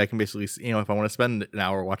that way I can basically, you know, if I want to spend an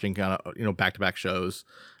hour watching kind of, you know, back-to-back shows,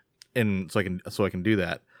 and so I can do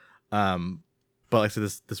that. But like I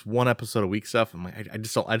said, this one episode a week stuff, I'm like, I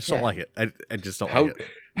just don't like it. I just don't like it.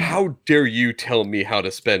 How dare you tell me how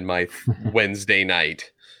to spend my Wednesday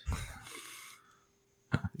night?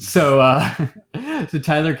 So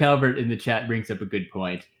Tyler Calvert in the chat brings up a good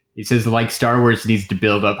point. He says, like Star Wars needs to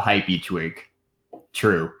build up hype each week.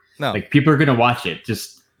 True. No. Like people are going to watch it.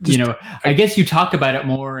 Just, you know, I guess you talk about it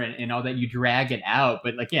more and all that, you drag it out.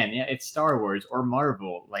 But again, it's Star Wars or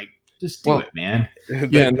Marvel. Like, just do it, man.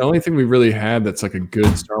 Yeah, and the only thing we really had that's like a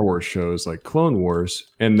good Star Wars show is like Clone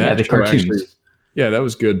Wars. And that the cartoons. That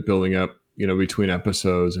was good building up, you know, between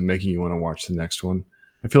episodes and making you want to watch the next one.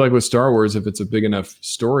 I feel like with Star Wars, if it's a big enough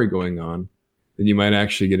story going on, then you might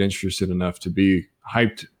actually get interested enough to be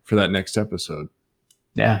hyped for that next episode.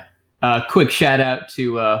 Yeah. Quick shout out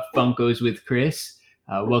to Funkos with Chris.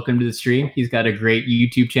 Welcome to the stream. He's got a great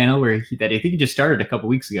YouTube channel that I think he just started a couple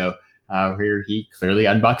weeks ago, where he clearly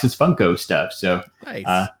unboxes Funko stuff. So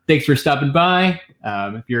nice. Thanks for stopping by.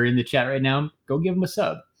 If you're in the chat right now, go give him a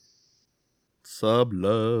sub. Sub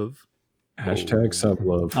love. Hashtag sub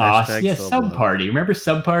love. Sub party. Remember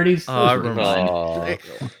sub parties? I remember.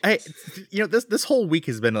 You know, this whole week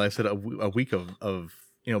has been, like I said, a week of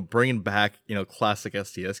you know, bringing back, you know, classic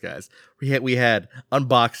STS guys. We had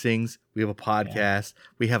unboxings. We have a podcast.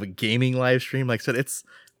 We have a gaming live stream. Like I said,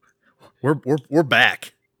 we're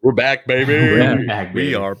back. We're back, baby.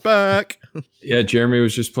 We are back. Yeah, Jeremy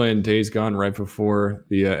was just playing Days Gone right before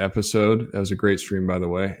the episode. That was a great stream, by the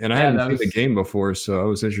way. And I hadn't seen the game before, so I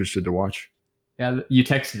was interested to watch. Yeah, you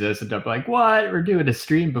texted us and I'm like, what? We're doing a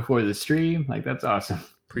stream before the stream? Like, that's awesome.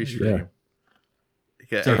 Appreciate it.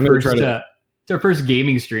 It's our first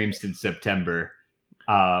gaming stream since September.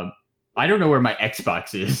 I don't know where my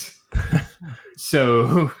Xbox is.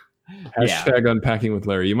 So hashtag unpacking with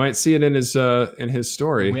Larry. You might see it in his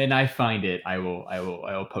story. When I find it, I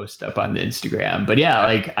will post up on the Instagram. But yeah,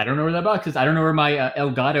 like I don't know where that box is. I don't know where my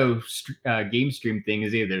Elgato game stream thing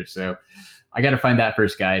is either. So I got to find that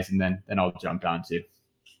first, guys, and then I'll jump on to.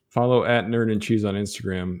 Follow at Nerd and Cheese on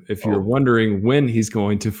Instagram if you're wondering when he's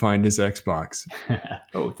going to find his Xbox.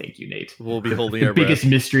 Oh, thank you, Nate. We'll be holding the biggest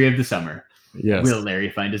mystery of the summer. Yes. Will Larry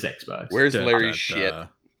find his Xbox? Where's Larry's shit?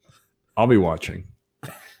 I'll be watching.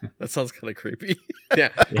 That sounds kind of creepy. Yeah,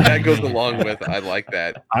 that goes along with. I like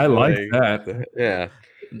that. I like that. Yeah.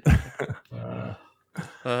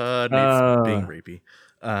 Nate's being creepy.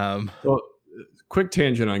 Well, quick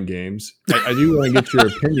tangent on games. I do want to get your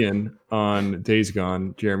opinion on Days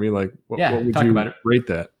Gone, Jeremy. Like, what would you rate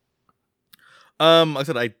that? Like I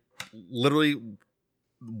said, I literally,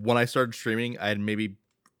 when I started streaming, I had maybe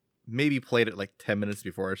played it like 10 minutes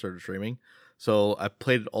before I started streaming. So I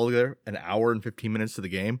played it all together an hour and 15 minutes to the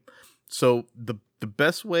game. So the the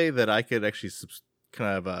best way that I could actually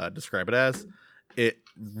kind of describe it as, it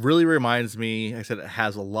really reminds me. I said it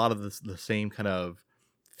has a lot of the same kind of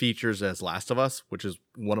features as Last of Us, which is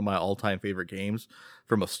one of my all-time favorite games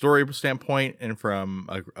from a story standpoint and from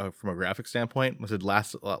a graphic standpoint. I said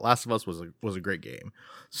Last of Us was a great game.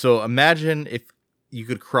 So imagine if you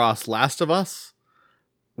could cross Last of Us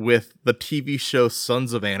with the TV show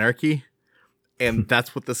Sons of Anarchy, and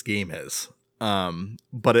that's what this game is.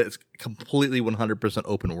 But it's completely 100%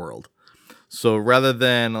 open world. So rather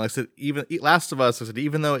than, like I said, even Last of Us, I said,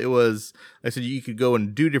 even though it was, I said you could go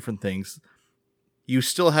and do different things, you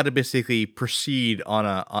still had to basically proceed on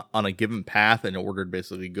a given path in order to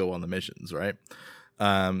basically go on the missions, right?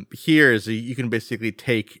 Here is you can basically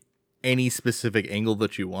take any specific angle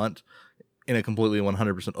that you want in a completely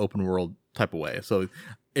 100% open world type of way. So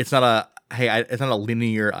it's not it's not a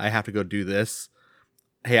linear, I have to go do this.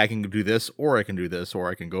 Hey, I can do this, or I can do this, or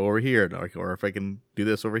I can go over here, or if I can do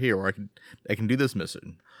this over here, or I can do this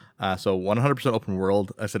mission. So 100% open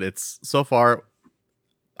world. I said it's so far,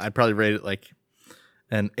 I'd probably rate it like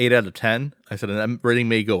an 8 out of 10. I said an rating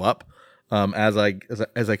may go up as I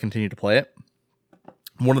continue to play it.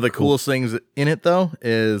 One of the coolest things in it, though,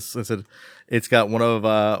 is I said it's got one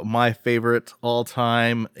of my favorite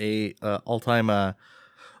all-time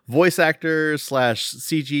voice actors /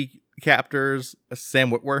 CG captors, Sam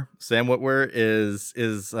Witwer. Sam Witwer is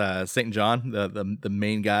Saint John, the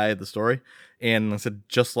main guy of the story. And I said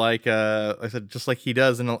just like he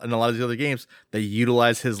does in a lot of the other games, they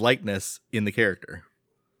utilize his likeness in the character.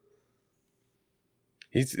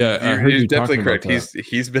 He's definitely correct.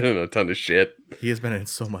 He's been in a ton of shit. He has been in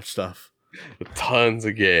so much stuff. Tons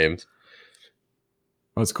of games.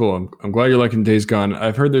 That's cool. I'm glad you're liking Days Gone.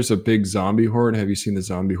 I've heard there's a big zombie horde. Have you seen the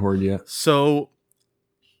zombie horde yet? So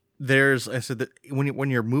I said that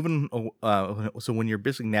when you're moving, so when you're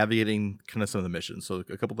basically navigating kind of some of the missions. So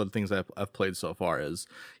a couple of the things I've played so far is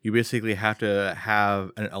you basically have to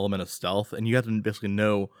have an element of stealth, and you have to basically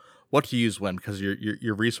know what to use when, because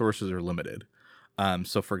your resources are limited.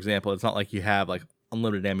 So for example, it's not like you have like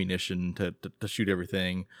unlimited ammunition to shoot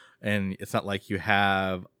everything, and it's not like you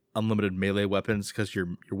have unlimited melee weapons because your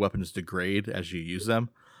weapons degrade as you use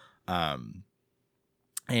them.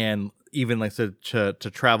 And even like to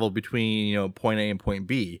travel between point A and point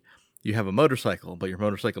B, you have a motorcycle, but your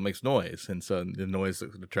motorcycle makes noise, and so the noise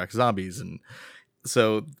attracts zombies, and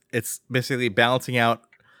so it's basically balancing out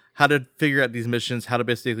how to figure out these missions, how to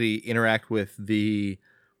basically interact with the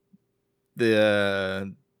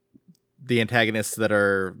antagonists that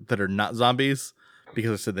are not zombies,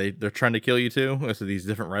 because I said they're trying to kill you too. So these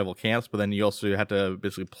different rival camps, but then you also have to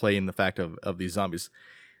basically play in the fact of these zombies.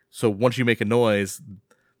 So once you make a noise,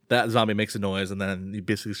 that zombie makes a noise, and then you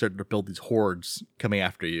basically start to build these hordes coming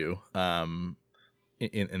after you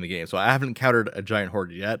in the game. So I haven't encountered a giant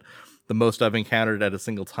horde yet. The most I've encountered at a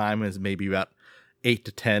single time is maybe about 8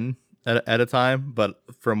 to 10 at a time. But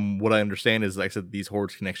from what I understand is, like I said, these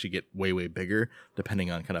hordes can actually get way, way bigger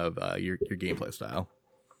depending on kind of your gameplay style.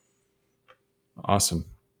 Awesome.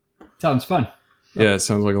 Sounds fun. Yeah, it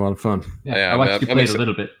sounds like a lot of fun. Yeah, I watched you play it a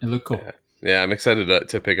little bit. It looked cool. Yeah, I'm excited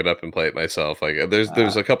to pick it up and play it myself. Like,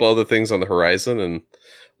 there's a couple other things on the horizon, and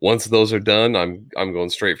once those are done, I'm going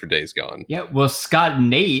straight for Days Gone. Yeah, well, Scott and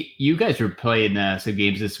Nate, you guys were playing some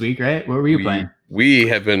games this week, right? What were you playing? We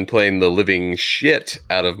have been playing the living shit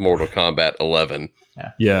out of Mortal Kombat 11.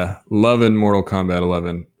 Yeah, loving Mortal Kombat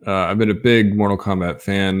 11. I've been a big Mortal Kombat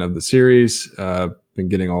fan of the series. Been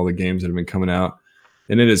getting all the games that have been coming out,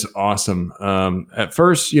 and it is awesome. At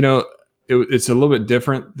first, it's a little bit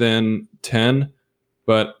different than 10,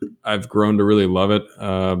 but I've grown to really love it.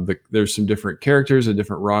 There's some different characters, a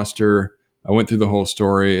different roster. I went through the whole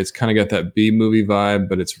story. It's kind of got that B-movie vibe,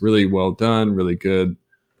 but it's really well done, really good.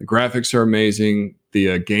 The graphics are amazing.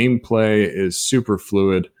 The gameplay is super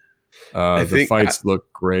fluid. The fights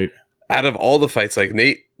look great. Out of all the fights, like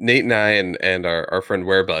Nate and I and our friend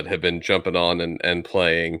Werebud have been jumping on and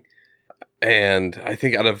playing. And I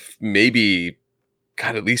think out of maybe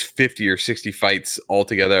at least 50 or 60 fights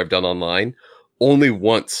altogether I've done online, only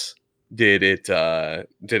once did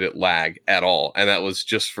it lag at all, and that was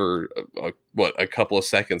just for a couple of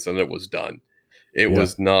seconds, and it was done. It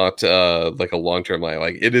was not like a long-term lag.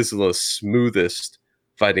 Like, it is the smoothest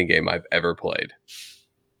fighting game I've ever played.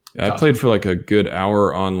 I played for like a good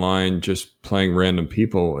hour online just playing random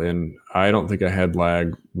people, and I don't think I had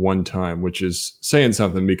lag one time, which is saying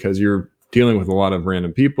something because you're dealing with a lot of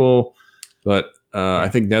random people. But I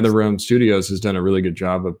think NetherRealm Studios has done a really good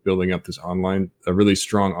job of building up a really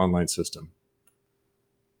strong online system.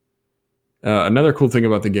 Another cool thing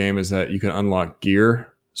about the game is that you can unlock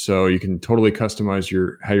gear, so you can totally customize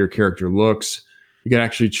how your character looks. you can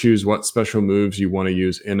actually choose what special moves you want to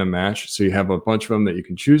use in a match. So you have a bunch of them that you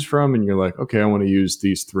can choose from, and you're like, okay, I want to use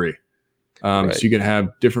these 3. Right. So you can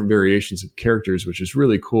have different variations of characters, which is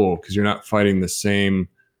really cool because you're not fighting the same,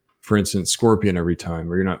 for instance, Scorpion every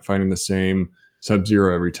time, or you're not fighting the same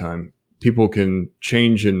Sub-Zero every time. People can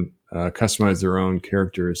change and customize their own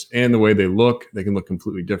characters, and the way they can look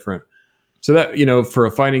completely different. So that, for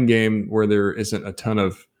a fighting game where there isn't a ton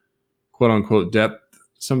of quote unquote depth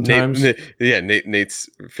sometimes. Nate's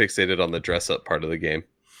fixated on the dress up part of the game.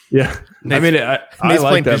 Yeah. I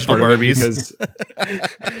like that part of it because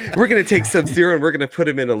we're going to take Sub-Zero and we're going to put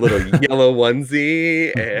him in a little yellow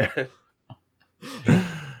onesie. And...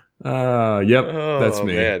 Yep. That's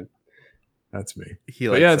me. Man. That's me.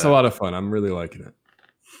 It's a lot of fun. I'm really liking it.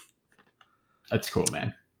 That's cool,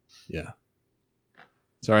 man. Yeah.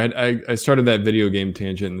 Sorry, I started that video game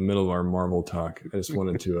tangent in the middle of our Marvel talk. I just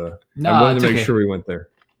wanted to make sure we went there.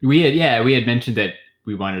 We had mentioned that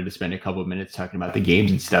we wanted to spend a couple of minutes talking about the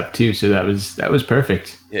games and stuff too. So that was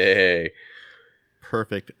perfect. Yay.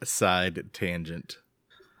 Perfect side tangent.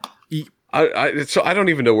 So I don't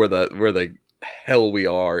even know where the hell we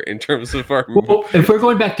are in terms of our. Well, if we're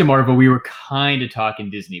going back to Marvel, we were kind of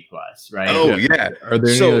talking Disney Plus, right? Oh yeah. Are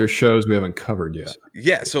there any other shows we haven't covered yet?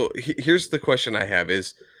 Yeah. So here's the question I have: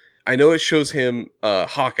 is I know it shows him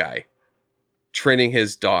Hawkeye training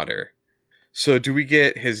his daughter. So do we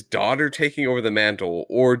get his daughter taking over the mantle,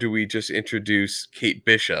 or do we just introduce Kate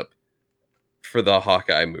Bishop for the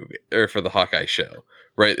Hawkeye movie or for the Hawkeye show?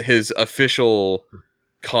 Right, his official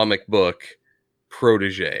comic book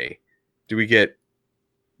protege. Do we get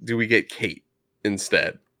Kate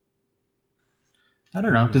instead? I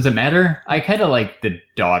don't know. Does it matter? I kind of like the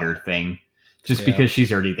daughter thing, just because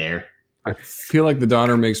she's already there. I feel like the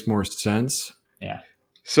daughter makes more sense. Yeah.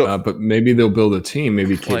 So, but maybe they'll build a team.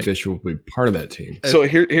 Maybe Kate Bishop will be part of that team. So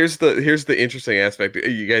here's the interesting aspect.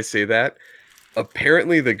 You guys say that.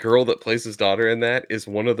 Apparently, the girl that plays his daughter in that is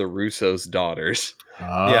one of the Russo's daughters.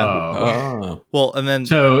 Oh. Yeah. Well, and then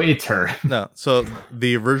so it's her. No. So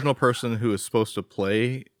the original person who is supposed to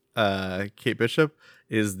play Kate Bishop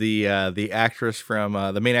is the actress from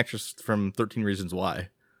the main actress from 13 Reasons Why.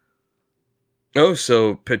 Oh,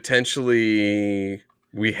 so potentially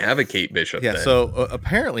we have a Kate Bishop. Yeah. Then. So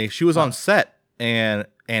apparently she was on set and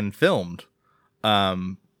filmed,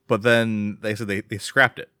 but then they said they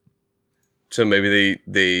scrapped it. So maybe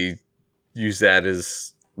they use that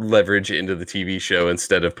as leverage into the TV show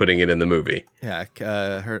instead of putting it in the movie. Yeah,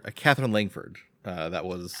 Catherine Langford.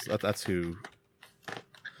 That's who.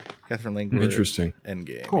 Catherine Langford. Interesting.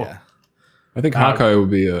 Endgame. Cool. Yeah. I think Hawkeye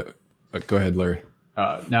would be a. Go ahead, Larry.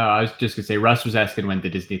 No, I was just gonna say Russ was asking when the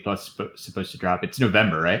Disney Plus is supposed to drop. It's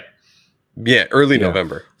November, right? Yeah, early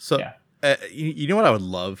November. So, you know what I would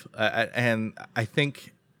love, and I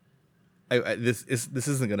think this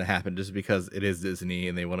isn't going to happen just because it is Disney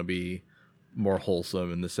and they want to be more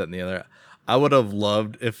wholesome and this, that, and the other. I would have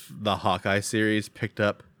loved if the Hawkeye series picked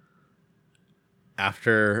up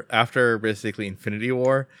after basically Infinity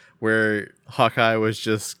War, where Hawkeye was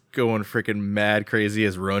just going freaking mad crazy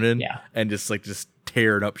as Ronin, and just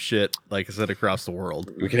tearing up shit like I said across the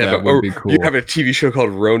world. We can have you have a TV show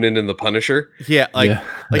called Ronin and the Punisher. Yeah,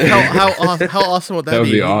 how awesome would that be? That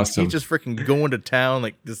would be awesome. He's just freaking going to town,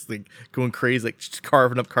 just going crazy, just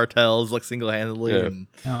carving up cartels single handedly.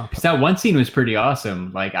 Yeah. Because that one scene was pretty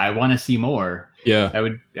awesome. I want to see more. Yeah,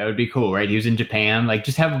 that would be cool, right? He was in Japan.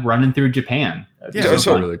 Just have him running through Japan. That's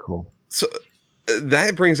really cool. So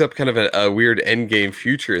that brings up kind of a weird Endgame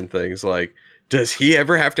future and things does he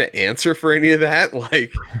ever have to answer for any of that?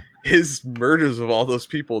 His murders of all those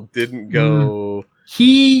people didn't go.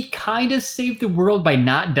 He kind of saved the world by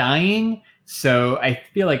not dying, so I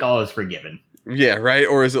feel like all is forgiven. Yeah, right?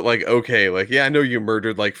 Or is it I know you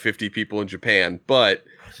murdered 50 people in Japan, but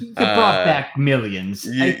you brought back millions.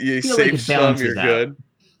 You saved some, you're good.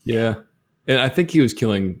 Yeah. And I think he was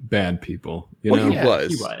killing bad people. He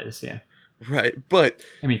was, yeah. Right, but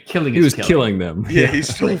killing. He was killing them. Yeah,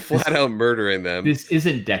 he's still flat out murdering them. This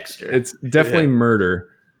isn't Dexter. It's definitely murder.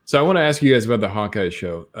 So I want to ask you guys about the Hawkeye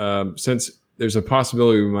show. Since there's a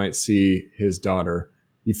possibility we might see his daughter,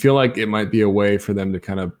 you feel like it might be a way for them to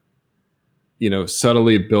kind of,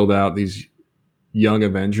 subtly build out these young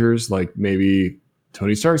Avengers. Maybe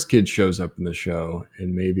Tony Stark's kid shows up in the show,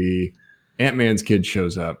 and maybe Ant-Man's kid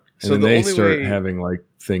shows up, and then they start having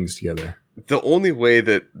things together. The only way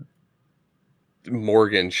that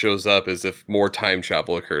Morgan shows up is if more time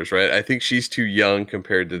travel occurs, right? I think she's too young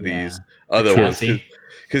compared to these other ones.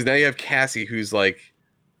 Because now you have Cassie, who's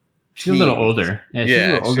she's a little older. Yeah, she's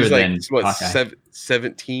a little older than what,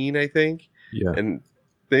 17, I think. Yeah, and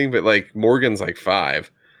thing, but Morgan's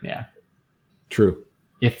 5. Yeah. True.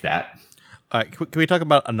 if that. All right, can we talk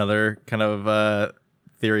about another kind of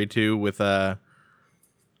theory too, with a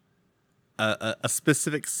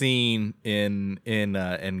specific scene in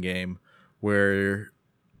Endgame where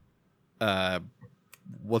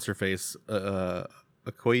what's her face,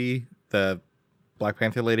 Okoye, the Black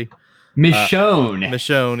Panther lady,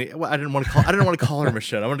 Michonne. Well, I didn't want to call her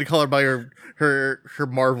Michonne. I wanted to call her by her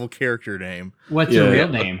Marvel character name. What's her real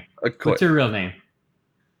name? What's her real name?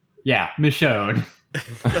 Yeah, Michonne.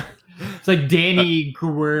 It's like Danny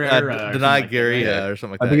Guerrero. Denai Guerrera or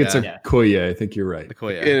something like that. I think it's Okoye. I think you're right.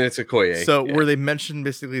 Okoye. And it's Okoye. So where they mentioned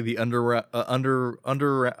basically the underground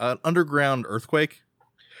earthquake.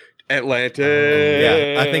 Atlantis.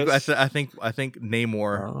 Yeah, I think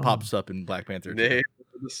Namor pops up in Black Panther.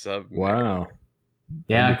 Wow.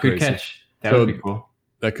 Yeah, good catch. That would be cool.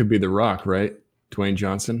 That could be The Rock, right? Dwayne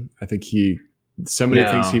Johnson. I think somebody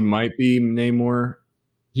thinks he might be Namor.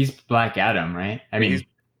 He's Black Adam, right? I mean,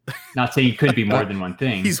 not saying he could be more than one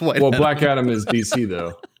thing. He's white. Well, Black Adam is DC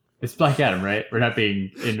though. It's Black Adam, right? We're not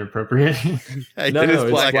being inappropriate. No, it's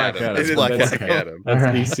Black Adam. It is Black Adam.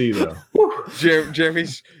 That's DC though.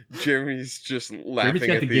 Jeremy's just laughing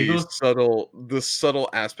at the subtle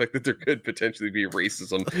aspect that there could potentially be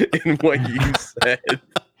racism in what you said.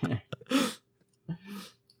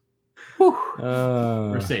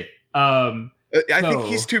 We're safe. I think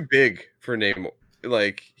he's too big for Namor.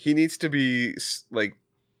 Like, he needs to be like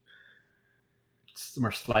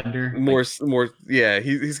more slender. More. Yeah,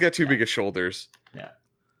 he's got too big of shoulders. Yeah.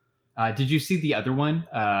 Did you see the other one?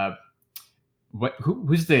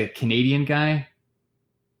 Who's the Canadian guy?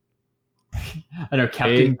 I don't know,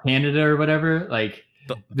 Captain Canada or whatever. Like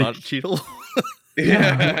Don Cheadle.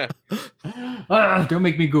 Yeah. Don't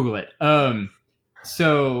make me Google it.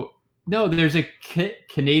 So no, there's a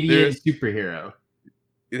Canadian superhero.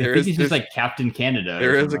 I think he's just like Captain Canada.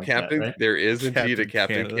 There is a captain. That, right? There is indeed a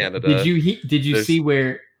Captain Canada. Did you see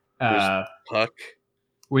where Puck,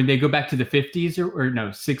 when they go back to the 50s or no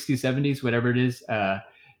 60s, 70s, whatever it is,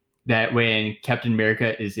 that when Captain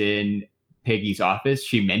America is in Peggy's office,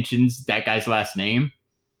 she mentions that guy's last name.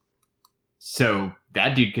 So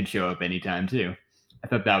that dude could show up anytime too. I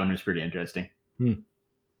thought that one was pretty interesting.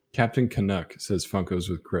 Captain Canuck says Funkos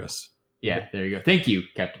with Chris. Yeah, there you go. Thank you,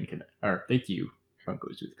 Captain Canuck. Or thank you,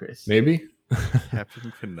 Funkos with Chris. Maybe.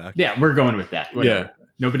 Captain Canuck. Yeah, we're going with that. Whatever. Yeah.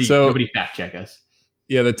 Nobody fact check us.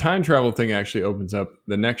 Yeah, the time travel thing actually opens up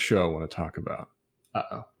the next show I want to talk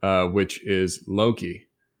about. Which is Loki.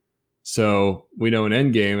 So we know in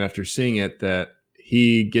Endgame, after seeing it, that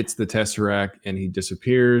he gets the Tesseract and he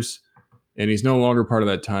disappears, and he's no longer part of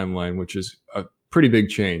that timeline, which is a pretty big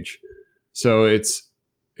change. So it's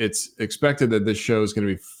expected that this show is going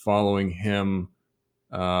to be following him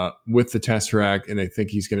with the Tesseract, and they think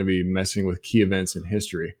he's going to be messing with key events in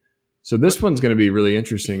history. So this one's going to be really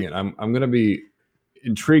interesting, and I'm going to be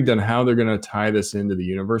intrigued on how they're going to tie this into the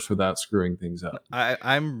universe without screwing things up.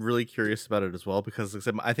 I'm really curious about it as well, because like I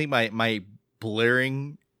said, I think my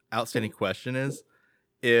blaring outstanding question is,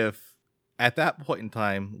 if at that point in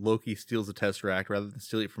time Loki steals the Tesseract rather than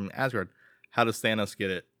steal it from Asgard, how does Thanos get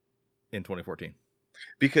it in 2014?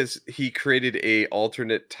 Because he created a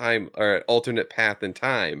alternate path in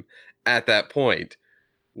time at that point,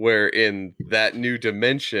 where in that new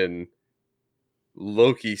dimension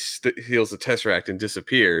Loki steals the Tesseract and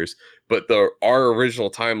disappears, but our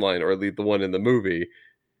original timeline, or at least the one in the movie,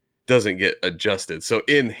 doesn't get adjusted. So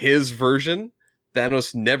in his version,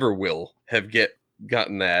 Thanos never will have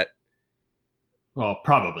gotten that. Well,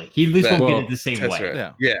 probably. He at least won't get it the same Tesseract.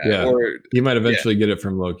 way. Yeah. Or he might eventually get it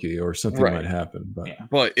from Loki, or something might happen.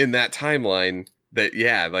 But in that timeline,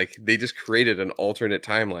 like they just created an alternate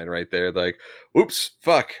timeline right there. Like, oops,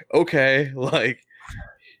 fuck, okay, like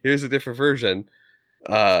here's a different version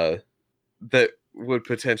that would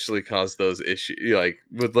potentially cause those issues, like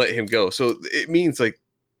would let him go. So it means like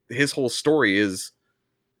his whole story is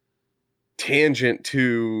tangent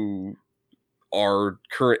to our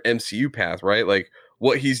current MCU path, right? Like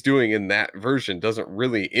what he's doing in that version doesn't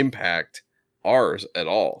really impact ours at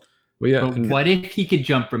all. Well, yeah. But what if he could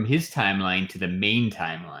jump from his timeline to the main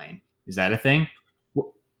timeline? Is that a thing?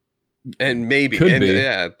 And maybe, Could be.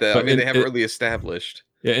 Yeah, they haven't really established.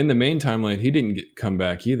 Yeah, in the main timeline, he didn't come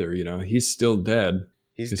back either. You know, he's still dead.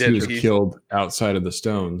 He's dead. He was killed outside of the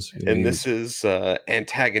stones. And this is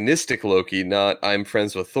antagonistic Loki, not I'm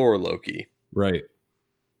friends with Thor Loki. Right.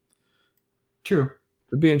 True.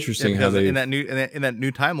 It'd be interesting how they in that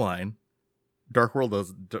new timeline, Dark World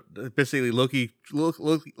does basically Loki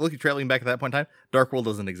traveling back at that point in time. Dark World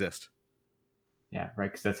doesn't exist. Yeah,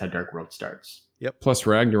 right. Because that's how Dark World starts. Yep. Plus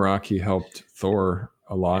Ragnarok, he helped Thor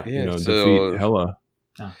a lot. Defeat Hela.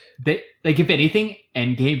 They like, if anything,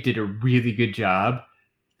 Endgame did a really good job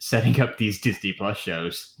setting up these Disney Plus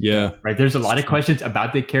shows. Yeah. Right. There's a lot of questions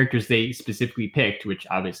about the characters they specifically picked, which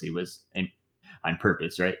obviously was on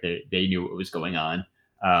purpose, right? They knew what was going on.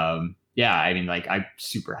 Yeah, I mean, like, I'm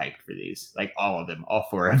super hyped for these. Like, all of them, all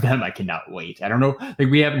 4 of them. I cannot wait. I don't know. Like,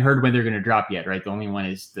 we haven't heard when they're going to drop yet, right? The only one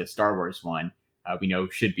is the Star Wars one. We know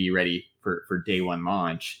should be ready for day one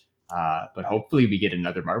launch. But hopefully we get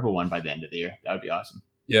another Marvel one by the end of the year. That would be awesome.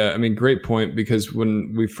 Yeah, I mean, great point, because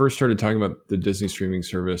when we first started talking about the Disney streaming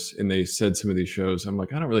service and they said some of these shows, I'm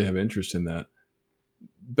like, I don't really have interest in that.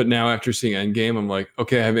 But now after seeing Endgame, I'm like,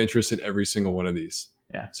 okay, I have interest in every single one of these.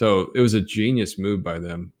 Yeah. So it was a genius move by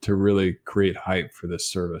them to really create hype for this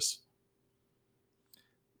service.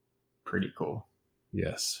 Pretty cool.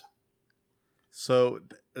 Yes. So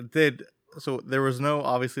there was no,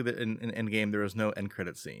 obviously in Endgame there was no end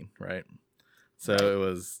credit scene, right? So there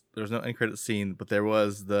was no end credit scene, but there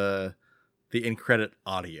was the end credit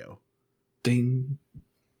audio. Ding.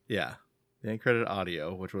 Yeah, the end credit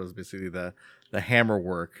audio, which was basically the hammer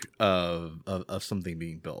work of something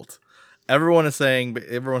being built. Everyone's saying,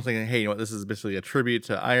 hey, you know what? This is basically a tribute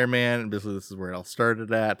to Iron Man, and basically this is where it all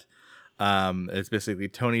started at. It's basically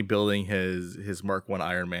Tony building his Mark I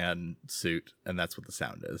Iron Man suit, and that's what the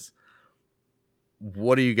sound is.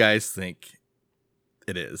 What do you guys think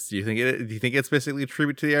it is? Do you think it's basically a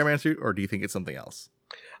tribute to the Iron Man suit, or do you think it's something else?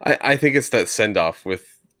 I think it's that send off with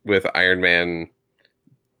Iron Man.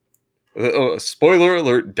 Spoiler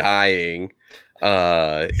alert, dying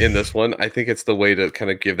in this one. I think it's the way to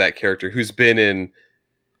kind of give that character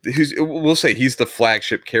we'll say he's the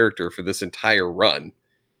flagship character for this entire run.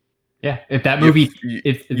 Yeah, if that movie,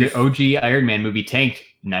 if the OG Iron Man movie tanked,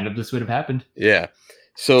 none of this would have happened. Yeah,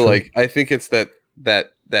 so True. like I think it's that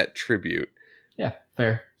tribute. Yeah,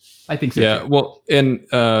 fair. I think so. Yeah, too. well, and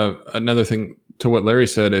another thing to what Larry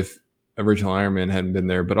said, if original Iron Man hadn't been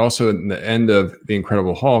there, but also in the end of The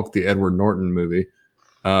Incredible Hulk, the Edward Norton movie,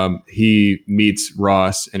 he meets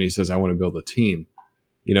Ross and he says, I want to build a team.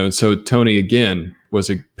 You know, and so Tony, again, was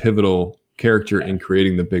a pivotal character in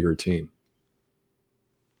creating the bigger team.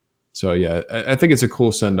 So, yeah, I think it's a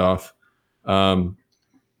cool send-off.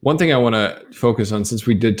 One thing I want to focus on, since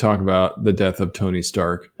we did talk about the death of Tony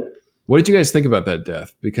Stark, what did you guys think about that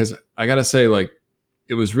death? Because I got to say, like,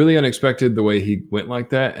 it was really unexpected the way he went like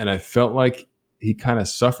that. And I felt like he kind of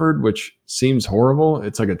suffered, which seems horrible.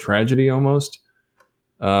 It's like a tragedy almost.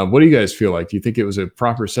 What do you guys feel like? Do you think it was a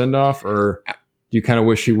proper send-off, or do you kind of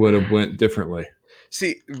wish he would have went differently?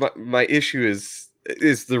 See, my issue is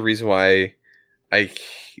the reason why I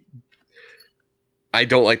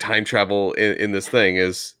don't like time travel in this thing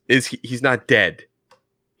is he's not dead.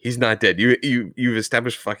 He's not dead. You've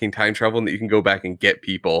established fucking time travel and that you can go back and get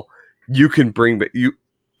people. You can bring back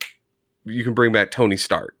you can bring back Tony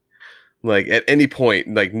Stark. Like at any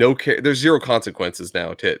point, like there's zero consequences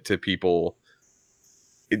now to people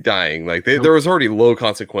dying. Like there was already low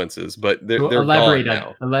consequences, but they're gone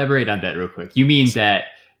now. Elaborate on that real quick. You mean that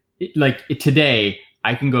like today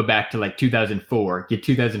I can go back to like 2004, get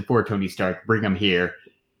 2004 Tony Stark, bring him here,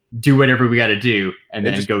 do whatever we got to do, and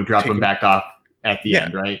then just go drop him back off at the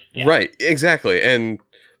end, right? Yeah. Right, exactly. And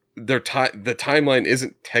the timeline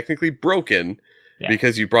isn't technically broken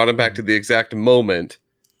because you brought him back to the exact moment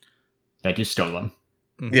that you stole him.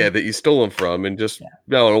 Mm-hmm. Yeah, that you stole him from, and just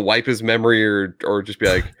wipe his memory or just be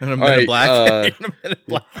like, in a Men in Black.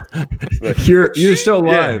 You're still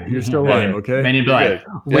alive. You're still alive. Okay. Men in Black.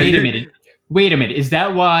 Wait a minute. Is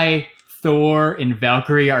that why Thor and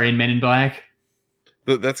Valkyrie are in Men in Black?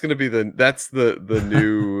 That's gonna be the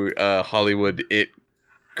new Hollywood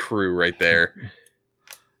crew right there.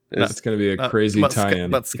 That's gonna be a crazy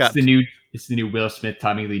tie-in. But Scott, it's the new Will Smith,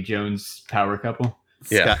 Tommy Lee Jones power couple.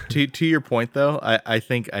 Yeah. Scott, to your point though, I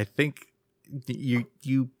think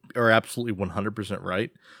you are absolutely 100%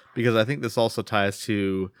 right, because I think this also ties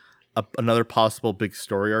to another possible big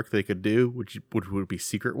story arc they could do, which would be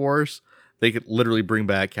Secret Wars. They could literally bring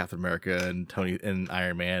back Captain America and Tony and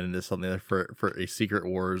Iron Man and this something for a Secret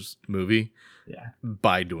Wars movie. Yeah.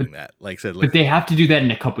 By doing that, like I said, but they have to do that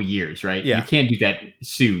in a couple years, right? Yeah. You can't do that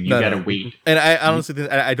soon. You gotta wait. And I honestly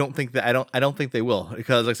think I don't think they will,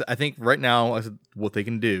 because like I said, I think right now what they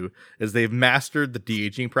can do is they've mastered the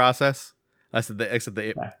de-aging process.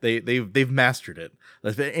 They've mastered it.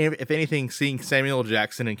 If anything, seeing Samuel L.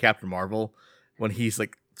 Jackson in Captain Marvel when he's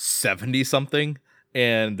like 70 something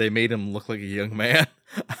and they made him look like a young man,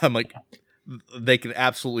 I'm like, they can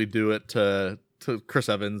absolutely do it to Chris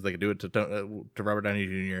Evans. They can do it to Robert Downey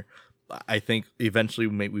Jr. I think eventually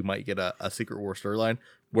we might get a Secret War storyline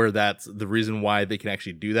where that's the reason why they can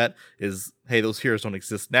actually do that is, hey, those heroes don't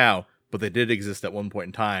exist now, but they did exist at one point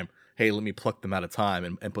in time. Hey, let me pluck them out of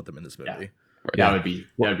time and put them in this movie. That would be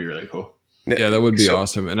really cool. Yeah, that would be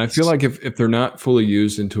awesome. And I feel like if they're not fully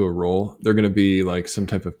used into a role, they're going to be like some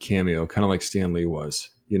type of cameo, kind of like Stan Lee was.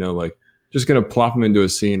 Like just going to plop them into a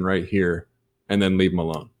scene right here and then leave them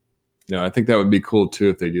alone. I think that would be cool too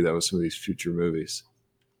if they do that with some of these future movies.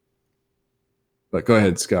 But go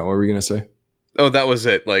ahead, Scott. What were you going to say? Oh, that was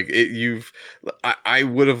it. Like I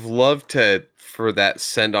would have loved for that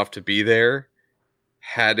send off to be there,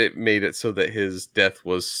 had it made it so that his death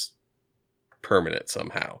was permanent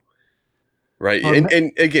somehow. Right.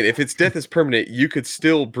 And again, if its death is permanent, you could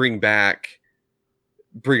still bring it back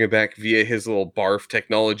via his little barf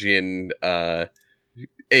technology and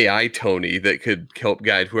AI Tony that could help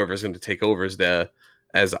guide whoever's going to take over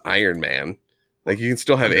as Iron Man. Like you can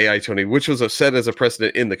still have AI Tony, which was set as a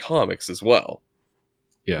precedent in the comics as well.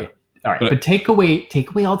 Yeah. All right. But take away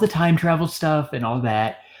all the time travel stuff and all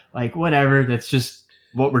that. Like whatever. That's just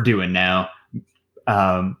what we're doing now.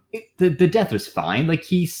 The death was fine.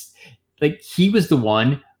 He was the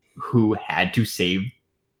one who had to save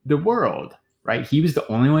the world, right? He was the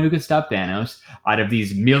only one who could stop Thanos. Out of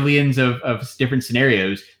these millions of different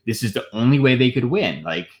scenarios, this is the only way they could win.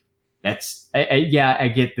 Like that's,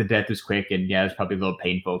 I get the death was quick, and yeah, it's probably a little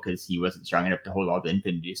painful because he wasn't strong enough to hold all the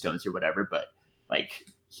Infinity Stones or whatever. But like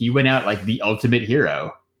he went out like the ultimate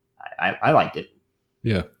hero. I liked it.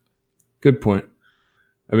 Yeah, good point.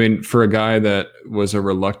 I mean, for a guy that was a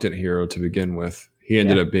reluctant hero to begin with, he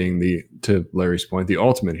ended up being to Larry's point, the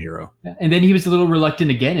ultimate hero. And then he was a little reluctant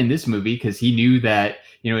again in this movie because he knew that,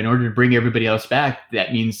 in order to bring everybody else back,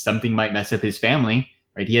 that means something might mess up his family,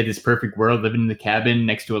 right? He had this perfect world living in the cabin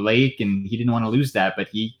next to a lake, and he didn't want to lose that. But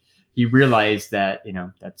he realized that,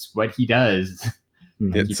 that's what he does.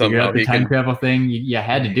 You figure out the time travel thing. You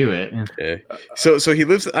had to do it. Yeah. So he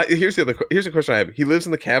lives. Here's a question I have. He lives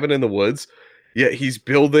in the cabin in the woods. Yeah, he's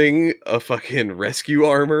building a fucking rescue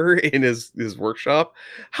armor in his workshop.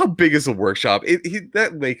 How big is the workshop?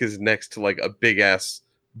 That lake is next to like a big ass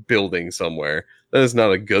building somewhere. That is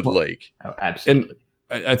not a good lake. Oh, absolutely.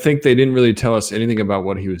 And I think they didn't really tell us anything about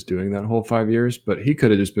what he was doing that whole 5 years, but he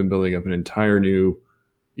could have just been building up an entire new,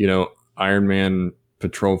 Iron Man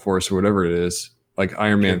patrol force or whatever it is, like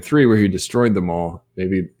Iron Man 3, where he destroyed them all.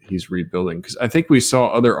 Maybe he's rebuilding, because I think we saw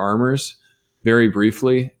other armors very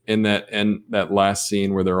briefly in that last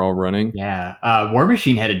scene where they're all running. Yeah. War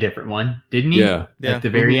Machine had a different one, didn't he? Yeah. At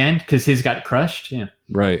the very end, because his got crushed. Yeah.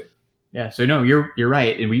 Right. Yeah. So no, you're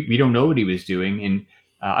right. And we don't know what he was doing. And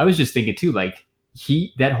I was just thinking too, like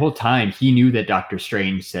that whole time he knew that Doctor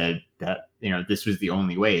Strange said that, this was the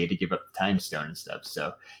only way to give up the time stone and stuff.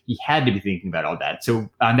 So he had to be thinking about all that. So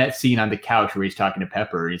on that scene on the couch where he's talking to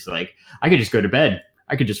Pepper, he's like, I could just go to bed.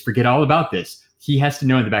 I could just forget all about this. He has to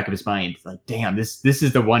know in the back of his mind, like, damn, this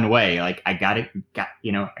is the one way. Like, I got to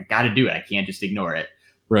do it. I can't just ignore it.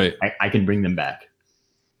 Right. I can bring them back.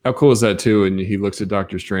 How cool is that too? And he looks at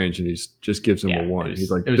Doctor Strange and he just gives him a one. He's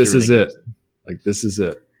like, this is it. Like, this is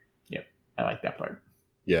it. Yep. I like that part.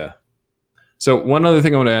 Yeah. So one other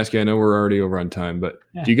thing I want to ask you, I know we're already over on time, but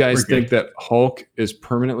do you guys think that Hulk is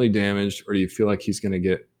permanently damaged, or do you feel like he's going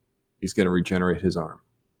to regenerate his arm?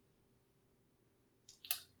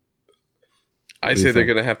 I say they're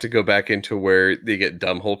going to have to go back into where they get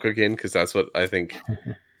dumb Hulk again, because that's what I think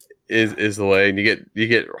is the way. And you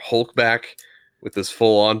get Hulk back with this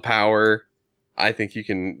full on power. I think you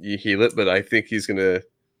heal it, but I think he's going to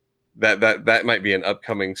that might be an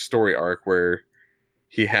upcoming story arc where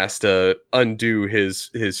he has to undo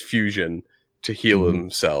his fusion to heal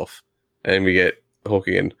himself, and we get Hulk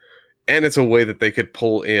again. And it's a way that they could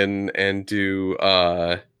pull in and do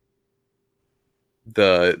the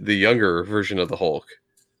younger version of the Hulk,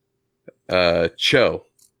 Cho.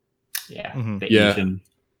 Yeah. Asian.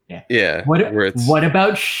 Yeah. What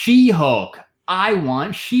about She-Hulk? I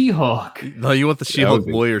want She-Hulk. No, you want the She-Hulk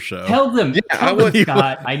lawyer show. Tell them. Yeah, I want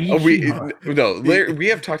Scott. I need She-Hulk. No, Larry, we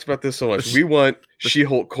have talked about this so much. We want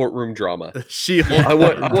She-Hulk courtroom drama. She-Hulk. I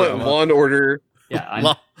want Law and Order. Yeah,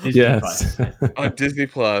 on Disney Plus. On Disney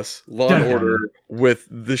Plus, Law and Order with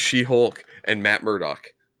the She-Hulk and Matt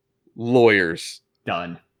Murdock. Lawyers.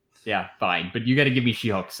 Done. Yeah, fine. But you got to give me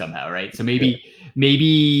She-Hulk somehow, right? So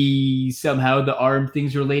maybe somehow the arm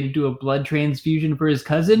thing's related to a blood transfusion for his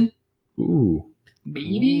cousin? Ooh.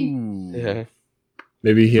 Maybe? Ooh. Yeah.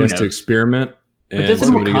 Maybe he has to experiment. But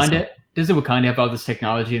doesn't Wakanda have all this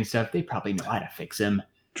technology and stuff? They probably know how to fix him.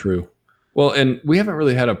 True. Well, and we haven't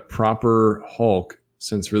really had a proper Hulk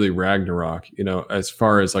since really Ragnarok, as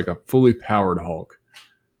far as like a fully powered Hulk.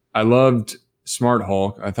 I loved Smart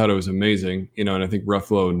Hulk. I thought it was amazing, and I think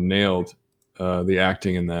Ruffalo nailed the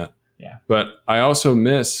acting in that. Yeah. But I also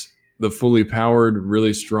miss the fully powered,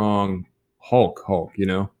 really strong Hulk, you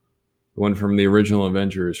know, the one from the original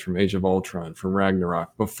Avengers, from Age of Ultron, from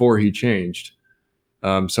Ragnarok, before he changed.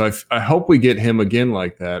 So I hope we get him again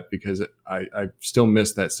like that, because I still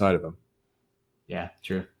miss that side of him. Yeah,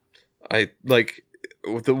 true. I like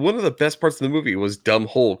one of the best parts of the movie was dumb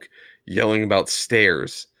Hulk yelling about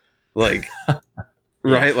stairs, like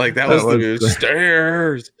right, like that was the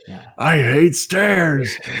stairs. Yeah. I hate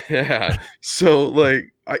stairs. Yeah, so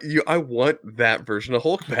like I want that version of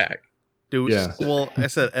Hulk back. Yeah. Well, I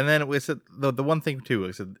said, and then we said the one thing too.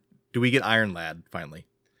 I said, do we get Iron Lad finally?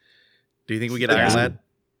 Do you think we get Iron Lad?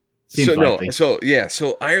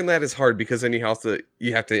 So Iron Lad is hard because then you have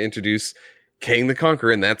to introduce Kang the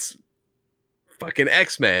Conqueror, and that's fucking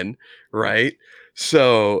X-Men, right?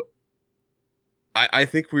 So I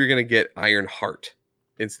think we're gonna get Iron Heart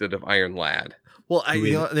instead of Iron Lad. Well,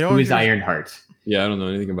 who is Iron Heart? Yeah, I don't know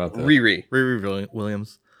anything about that. Riri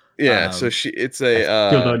Williams. Yeah, so it's I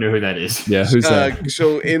still don't know who that is. Yeah, who's that?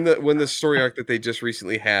 So when the story arc that they just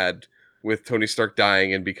recently had with Tony Stark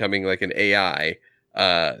dying and becoming like an AI,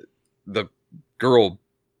 the girl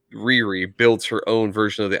Riri builds her own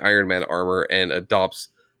version of the Iron Man armor and adopts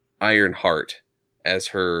Iron Heart as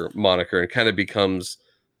her moniker and kind of becomes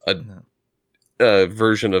a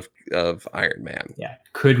version of Iron Man. Yeah,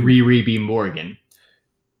 could Riri be Morgan?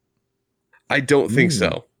 I don't think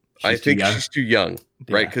so. I think she's too young,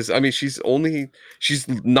 right? Yeah. Because I mean, she's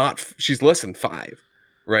less than 5,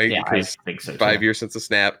 right? Yeah, because I think so. 5 years since the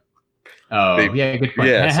snap. Oh, yeah, good point.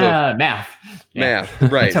 Yeah, so, math. Yeah. Math,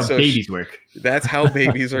 right? That's how babies work. That's how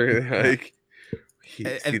babies are. Like,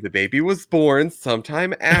 see, the baby was born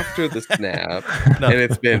sometime after the snap, and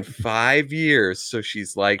it's been 5 years, so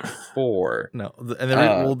she's like 4. No, and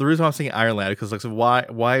the reason why I'm saying Iron Lad because like, so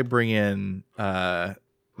why bring in that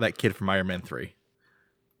kid from Iron Man 3?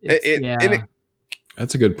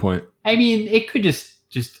 That's a good point. I mean, it could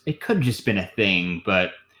just been a thing,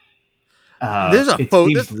 but it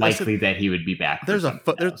seems likely that he would be back. There's a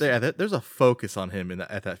focus on him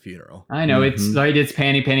at that funeral. I know it's right. It's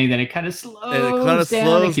Penny, then it kind of slows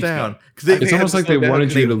down. Because it's almost like they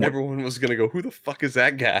wanted you to. Everyone was gonna go, "Who the fuck is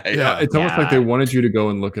that guy?" Yeah, it's almost like they wanted you to go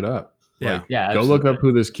and look it up. Yeah, go look up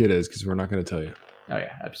who this kid is, because we're not going to tell you. Oh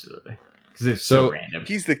yeah, absolutely. Because it's so random.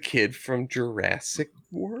 He's the kid from Jurassic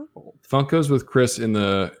World. Funkos with Chris in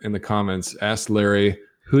the comments asked Larry,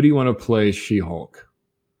 "Who do you want to play She-Hulk?"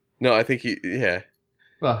 No, I think yeah.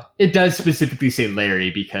 Well, it does specifically say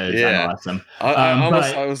Larry because I'm awesome.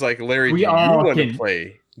 I was like, Larry, do you want to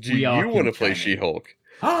play? Do you want to play She-Hulk?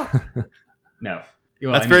 No.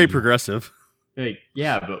 Well, that's very progressive. Like,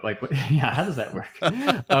 yeah, but like, how does that work?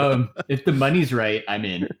 If the money's right, I'm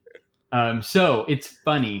in. So it's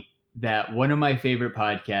funny that one of my favorite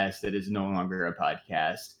podcasts that is no longer a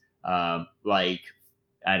podcast, like,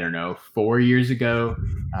 I don't know, 4 years ago,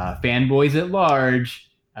 Fanboys at Large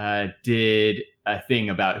did a thing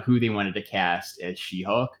about who they wanted to cast as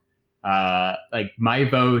She-Hulk. Like, my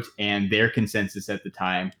vote and their consensus at the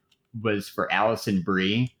time was for Allison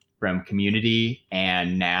Brie from Community,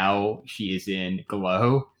 and now she is in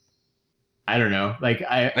Glow. I don't know. Like,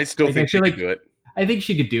 I still think she could do it. I think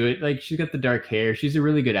she could do it. Like, she's got the dark hair. She's a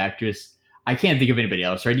really good actress. I can't think of anybody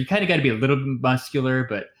else, right? You kind of got to be a little muscular,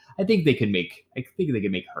 but I think they can make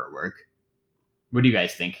her work. What do you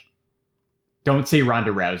guys think? Don't say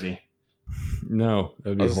Ronda Rousey. No,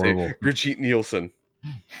 that'd be horrible. Brigitte Nielsen.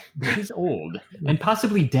 She's old and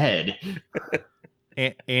possibly dead.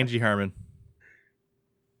 Angie Harmon.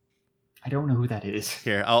 I don't know who that is.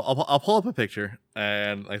 Here, I'll pull up a picture,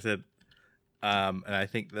 and like I said, and I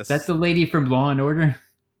think that's the lady from Law and Order.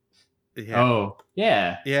 Yeah. Oh,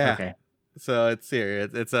 yeah. Yeah. Okay. So it's here.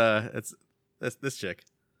 It's this chick.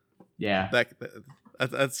 Yeah.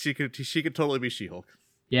 That's she could totally be She-Hulk.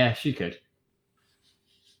 Yeah, she could.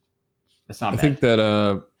 That's not bad. I think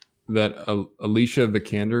that Alicia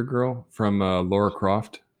Vikander girl from Lara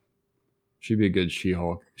Croft, she'd be a good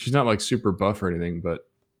She-Hulk. She's not like super buff or anything, but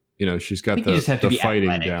you know, she's got the fighting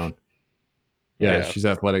athletic down. Yeah, she's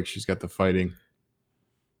athletic. She's got the fighting.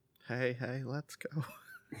 Hey, let's go.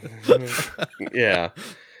 Yeah.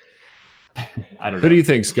 I don't know. Who do you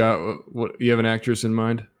think, Scott? What you have an actress in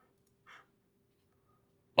mind?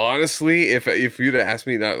 Honestly, if you'd have asked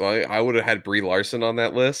me that, I would have had Brie Larson on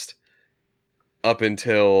that list up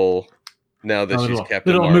until now that she's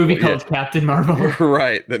Captain Marvel. Little movie called Captain Marvel.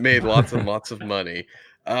 Right, that made lots and lots of money.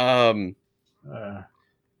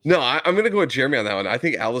 No, I'm going to go with Jeremy on that one. I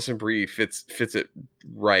think Allison Brie fits it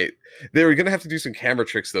right. They were going to have to do some camera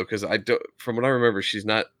tricks though, because from what I remember, she's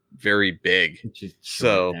not very big.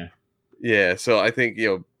 So I think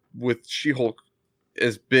with She-Hulk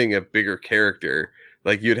as being a bigger character,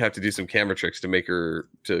 Like you'd have to do some camera tricks to make her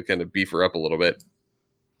to kind of beef her up a little bit.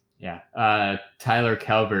 Yeah. Tyler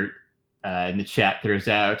Calvert in the chat throws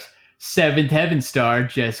out Seventh Heaven star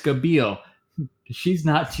Jessica Biel. She's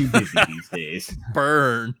not too busy these days.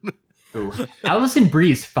 Burn. Ooh. Allison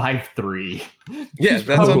Bree's 5'3". Yeah, She's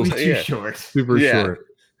that's probably what I'm too saying. short. Super Yeah. short.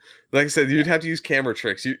 Like I said, you'd have to use camera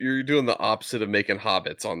tricks. You're doing the opposite of making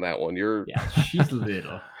hobbits on that one. Yeah, she's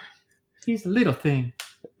little. She's a little thing.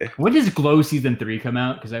 When does Glow season 3 come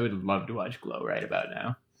out? Because I would love to watch Glow right about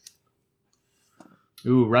now.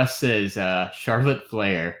 Ooh, Russ says Charlotte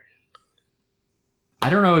Flair. I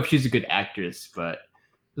don't know if she's a good actress, but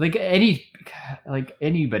anybody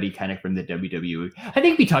kind of from the WWE. I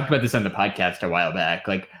think we talked about this on the podcast a while back.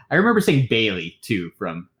 Like I remember saying Bailey too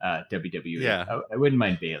from WWE. Yeah, I wouldn't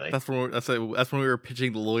mind Bailey. That's when we were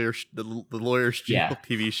pitching the lawyers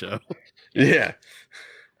TV show. Yeah.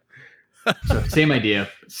 So same idea,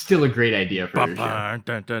 still a great idea for her show.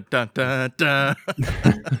 Dun, dun, dun, dun, dun.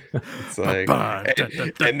 It's like,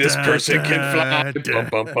 and this person can fly. Bum,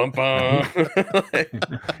 bum, bum, bum.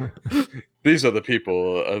 These are the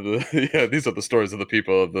people of these are the stories of the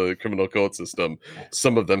people of the criminal code system.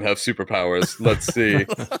 Some of them have superpowers. Let's see.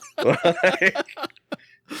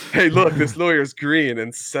 Hey, look, this lawyer's green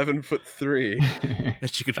and 7'3".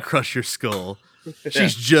 And she could crush your skull.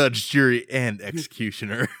 She's judge, jury, and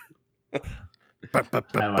executioner. I like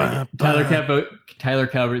it. Tyler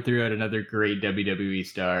Calvert threw out another great WWE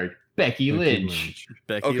star, Becky Lynch.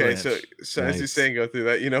 Becky Lynch. So Nice. as you're saying, go through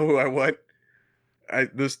that. You know who I want?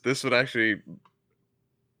 This would actually,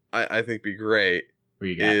 I think, be great. Who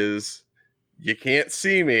you got? Is you can't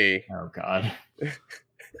see me Oh God.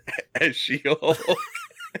 as She-Hulk.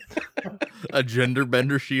 A gender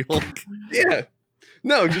bender She-Hulk. Yeah,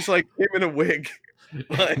 no, just like him in a wig,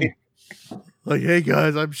 Like, hey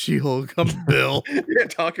guys, I'm She-Hulk. I'm Bill. yeah,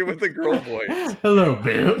 talking with the girl voice. Hello,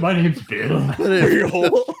 Bill. My name's Bill.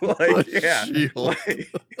 Like, yeah, She-Hulk.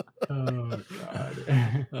 like, Oh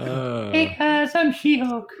God. Hey guys, I'm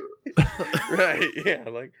She-Hulk. right, yeah,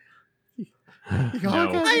 like No.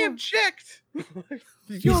 I object.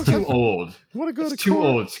 He's too old. Want to go to It's too court?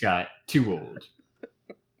 old, Scott. Too old.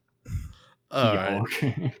 All right,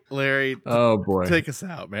 She-Hulk. Larry, Oh boy. take us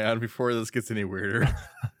out, man, before this gets any weirder.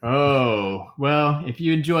 Oh, well, if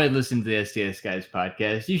you enjoyed listening to the STS Guys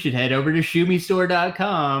podcast, you should head over to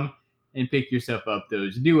ShoeMeStore.com and pick yourself up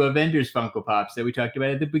those new Avengers Funko Pops that we talked about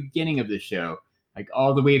at the beginning of the show. Like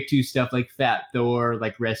all the Wave 2 stuff like Fat Thor,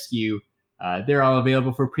 like Rescue. They're all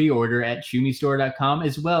available for pre-order at ShoeMeStore.com,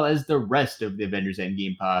 as well as the rest of the Avengers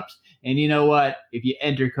Endgame Pops. And you know what? If you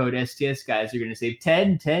enter code STS Guys, you're going to save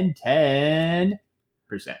 10%.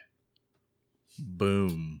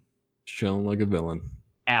 Boom. Chilling like a villain.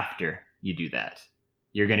 After you do that,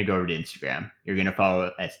 you're going to go over to Instagram. You're going to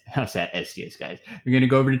follow us at STS Guys. You're going to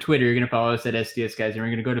go over to Twitter. You're going to follow us at STS Guys. And we're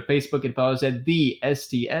going to go to Facebook and follow us at the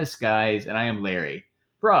STS Guys. And I am Larry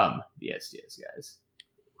from the STS Guys.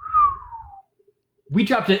 We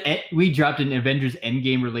dropped an Avengers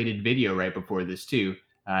Endgame related video right before this too.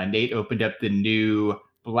 Nate opened up the new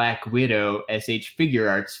Black Widow SH Figure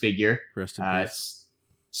Arts figure. Rest in peace. It's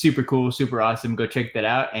super cool, super awesome. Go check that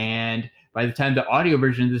out. And by the time the audio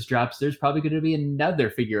version of this drops, there's probably going to be another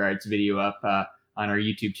Figure Arts video up on our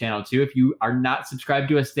YouTube channel too. If you are not subscribed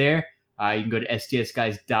to us there, you can go to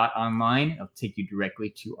stsguys.online. It'll take you directly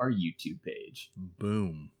to our YouTube page.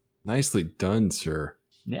 Boom. Nicely done, sir.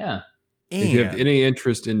 Yeah. If you have any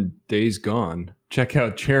interest in Days Gone, check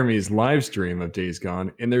out Jeremy's live stream of Days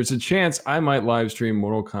Gone. And there's a chance I might live stream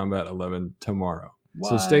Mortal Kombat 11 tomorrow.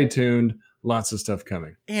 So stay tuned. Lots of stuff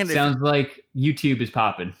coming. And Sounds like YouTube is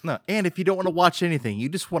popping. No, and if you don't want to watch anything, you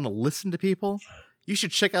just want to listen to people, you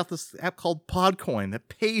should check out this app called Podcoin that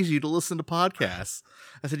pays you to listen to podcasts.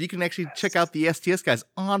 I said you can actually check out the STS Guys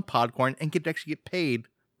on Podcoin and actually get paid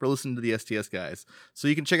for listening to the STS Guys. So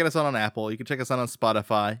you can check us out on Apple, you can check us out on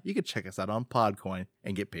Spotify, you can check us out on Podcoin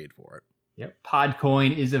and get paid for it. Yep.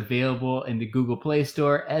 Podcoin is available in the Google Play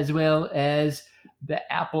Store as well as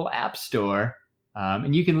the Apple App Store.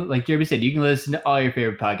 And you can, like Jeremy said, you can listen to all your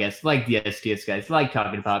favorite podcasts like the STS Guys, like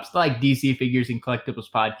Talking to Pops, like DC Figures and Collectibles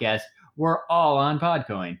Podcast. We're all on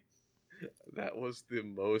Podcoin. That was the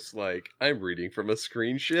most like I'm reading from a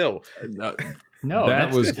screen shill. No,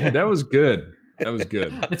 that was good. That was good.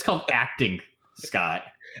 It's called acting, Scott.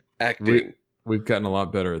 Acting. We've gotten a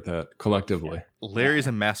lot better at that collectively. Larry's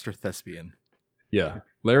a master thespian. Yeah.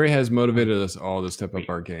 Larry has motivated us all to step up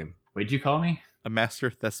our game. What'd you call me? A master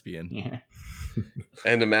thespian. Yeah.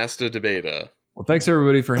 And a master debater. Well, thanks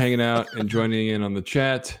everybody for hanging out and joining in on the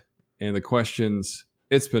chat and the questions.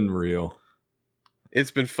 It's been real.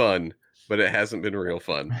 It's been fun, but it hasn't been real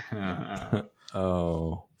fun.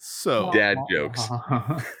 Oh. So, Dad jokes.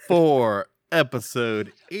 for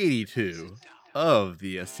episode 82 of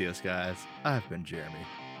the STS Guys, I've been Jeremy.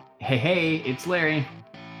 Hey, it's Larry.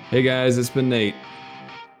 Hey guys, it's been Nate.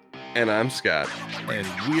 And I'm Scott. And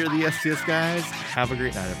we are the STS Guys. Have a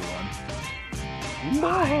great night, everyone.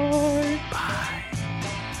 Bye. Bye.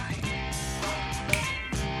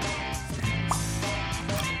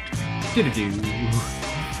 Do-do-do.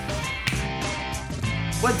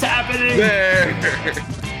 What's happening? There.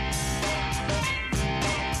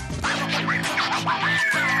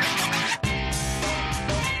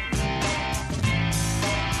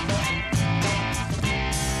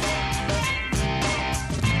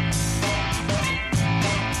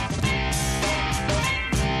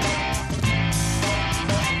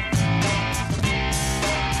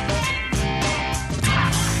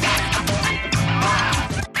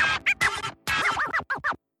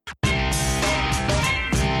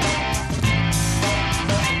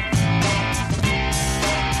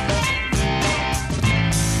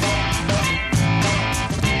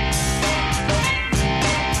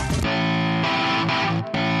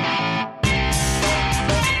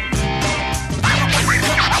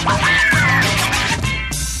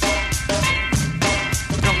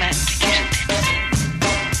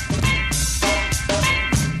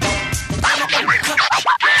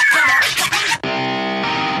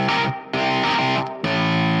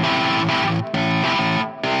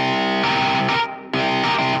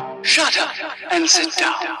 Shut up and sit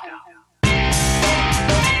down.